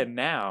again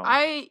now.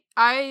 I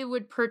I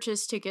would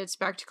purchase tickets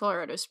back to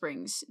Colorado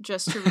Springs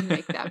just to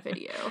remake that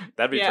video.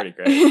 That'd be pretty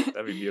great.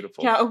 That'd be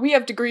beautiful. Yeah, we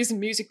have degrees in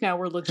music now.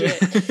 We're legit.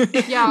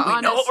 Yeah, we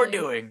honestly. know what we're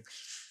doing.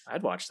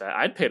 I'd watch that.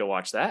 I'd pay to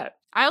watch that.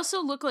 I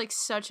also look like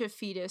such a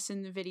fetus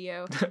in the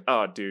video.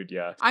 Oh, dude,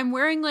 yeah. I'm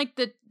wearing like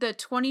the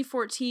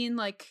 2014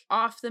 like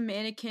off the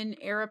mannequin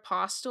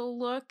Aeropostale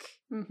look.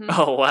 Mm-hmm.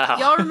 Oh, wow.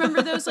 Y'all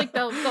remember those like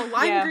the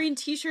lime green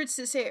t-shirts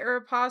that say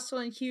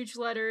Aeropostale in huge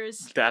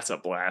letters? That's a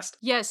blast.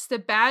 Yes, the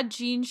bad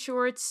jean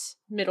shorts.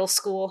 Middle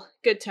school.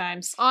 Good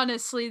times.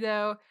 Honestly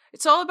though,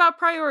 it's all about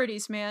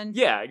priorities, man.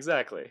 Yeah,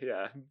 exactly.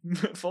 Yeah.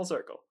 Full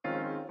circle.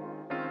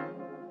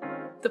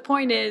 The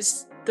point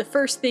is, the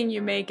first thing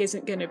you make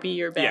isn't going to be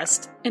your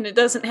best, and it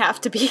doesn't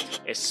have to be.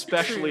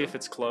 Especially if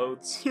it's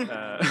clothes.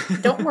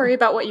 Don't worry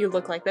about what you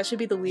look like. That should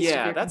be the least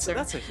of your concern.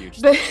 That's a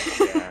huge thing.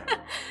 Yeah.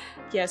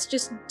 Yes,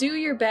 just do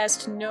your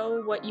best,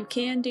 know what you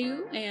can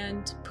do,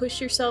 and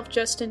push yourself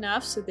just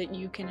enough so that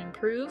you can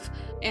improve.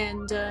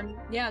 And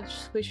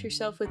just push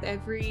yourself with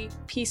every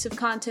piece of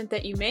content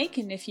that you make.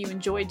 And if you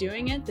enjoy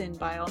doing it, then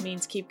by all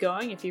means keep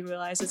going. If you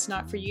realize it's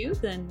not for you,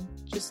 then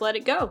just let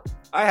it go.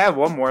 I have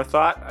one more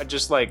thought.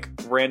 Just like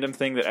random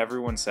thing that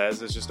everyone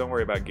says is just don't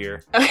worry about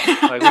gear.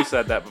 Like we've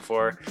said that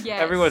before.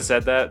 Yes. Everyone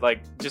said that.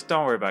 Like just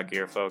don't worry about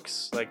gear,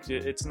 folks. Like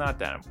it's not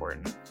that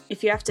important.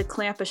 If you have to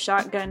clamp a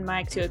shotgun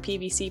mic to a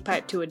PVC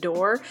pipe to a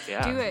door,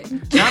 Do it.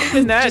 Not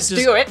even that. just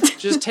do it.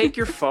 Just take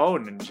your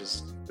phone and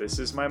just, this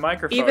is my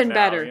microphone Even now,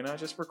 better. you know,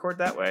 just record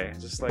that way.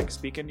 Just like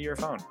speak into your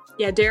phone.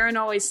 Yeah, Darren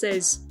always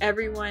says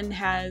everyone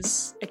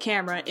has a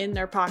camera in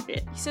their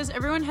pocket. He says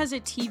everyone has a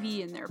TV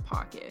in their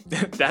pocket.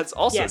 That's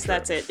also Yes, true.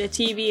 that's it. A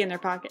TV in their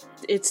pocket.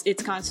 It's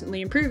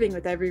constantly improving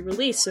with every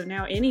release. So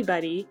now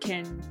anybody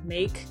can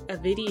make a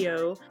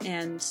video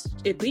and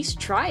at least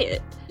try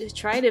it.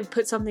 Try to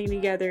put something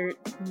together,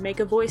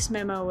 make a voice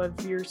memo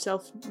of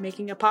yourself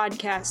making a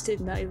podcast,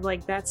 and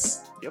like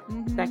that's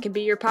that can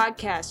be your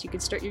podcast. You can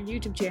start your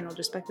YouTube channel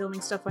just by filming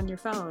stuff on your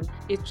phone.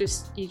 You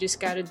just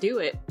got to do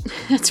it.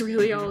 That's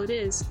really all it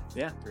is.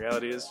 Yeah, the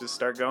reality is just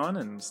start going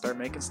and start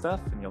making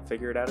stuff, and you'll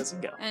figure it out as you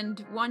go.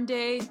 And one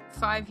day,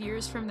 5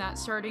 years from that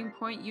starting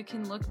point, you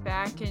can look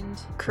back and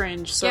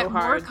Cringe so get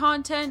hard. more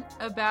content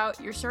about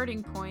your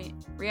starting point.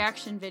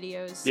 Reaction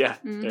videos. Yeah,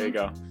 there you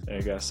go. There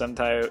you go.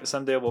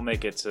 Someday we'll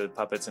make it to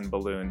Puppets and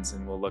Balloons,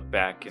 and we'll look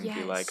back and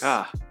be like,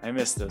 I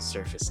miss those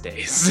Surface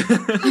days.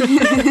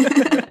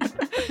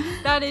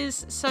 That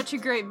is such a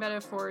great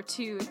metaphor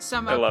to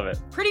sum up I love it.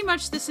 pretty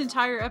much this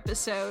entire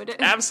episode.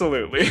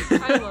 Absolutely.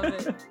 I love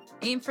it.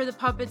 Aim for the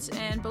puppets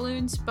and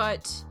balloons,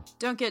 but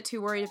don't get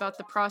too worried about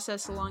the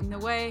process along the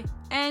way.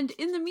 And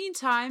in the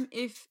meantime,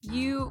 if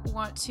you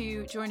want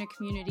to join a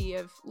community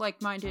of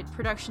like-minded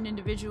production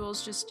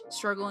individuals just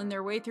struggling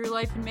their way through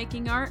life and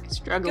making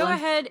art, go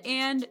ahead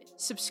and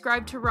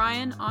subscribe to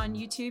Ryan on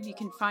YouTube. You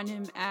can find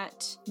him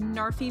at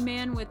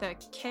Narfyman with a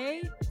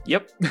K.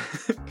 Yep.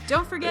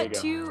 Don't forget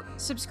to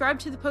subscribe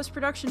to the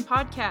Post-Production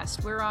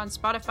Podcast. We're on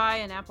Spotify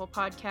and Apple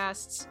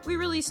Podcasts. We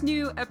release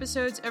new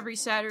episodes every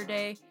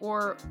Saturday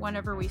or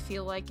whenever we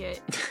feel like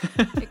it.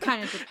 It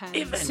kind of depends.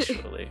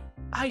 Eventually.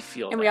 I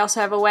feel And we also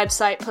have a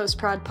website,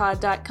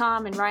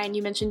 postprodpod.com. And Ryan,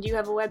 you mentioned you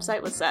have a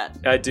website. What's that?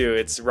 I do.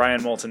 It's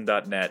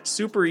ryanmoulton.net.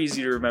 Super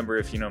easy to remember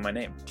if you know my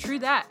name. True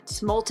that.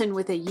 It's Molten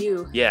with a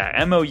U. Yeah,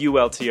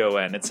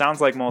 Moulton. It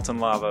sounds like molten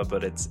lava,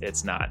 but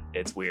it's not.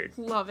 It's weird.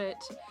 Love it.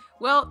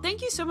 Well,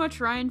 thank you so much,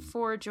 Ryan,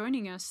 for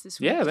joining us this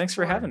week. Yeah, thanks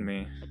for having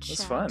me. It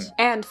was fun.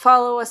 And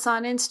follow us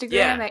on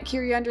Instagram at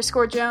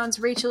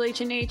Curie_Jones, Rachel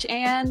H&H,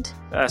 and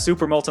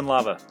Super Molten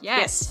Lava.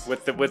 Yes.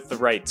 With the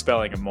right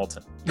spelling of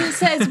molten. this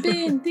has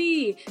been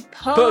the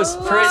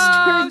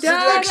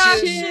Post-Production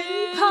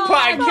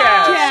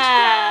Podcast.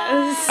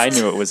 I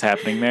knew it was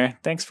happening there.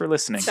 Thanks for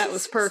listening. That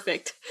was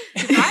perfect.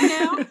 Bye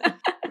now.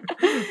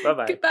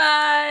 Bye-bye.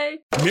 Goodbye.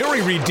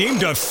 Mary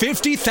redeemed a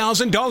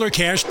 $50,000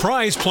 cash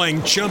prize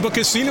playing Chumba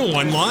Casino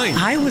online.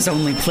 I was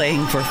only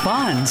playing for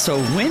fun, so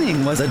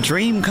winning was a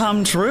dream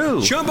come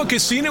true. Chumba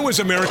Casino is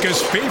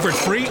America's favorite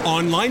free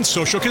online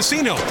social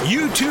casino.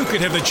 You too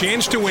could have the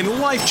chance to win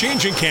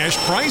life-changing cash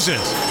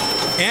prizes.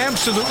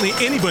 Absolutely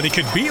anybody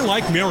could be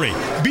like Mary.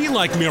 Be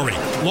like Mary.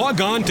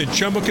 Log on to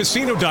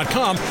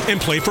ChumbaCasino.com and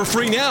play for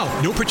free now.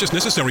 No purchase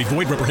necessary.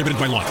 Void where prohibited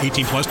by law.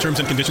 18+ terms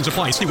and conditions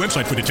apply. See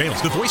website for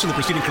details. The voice in the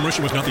preceding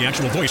commercial was not the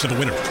actual voice of the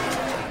winner.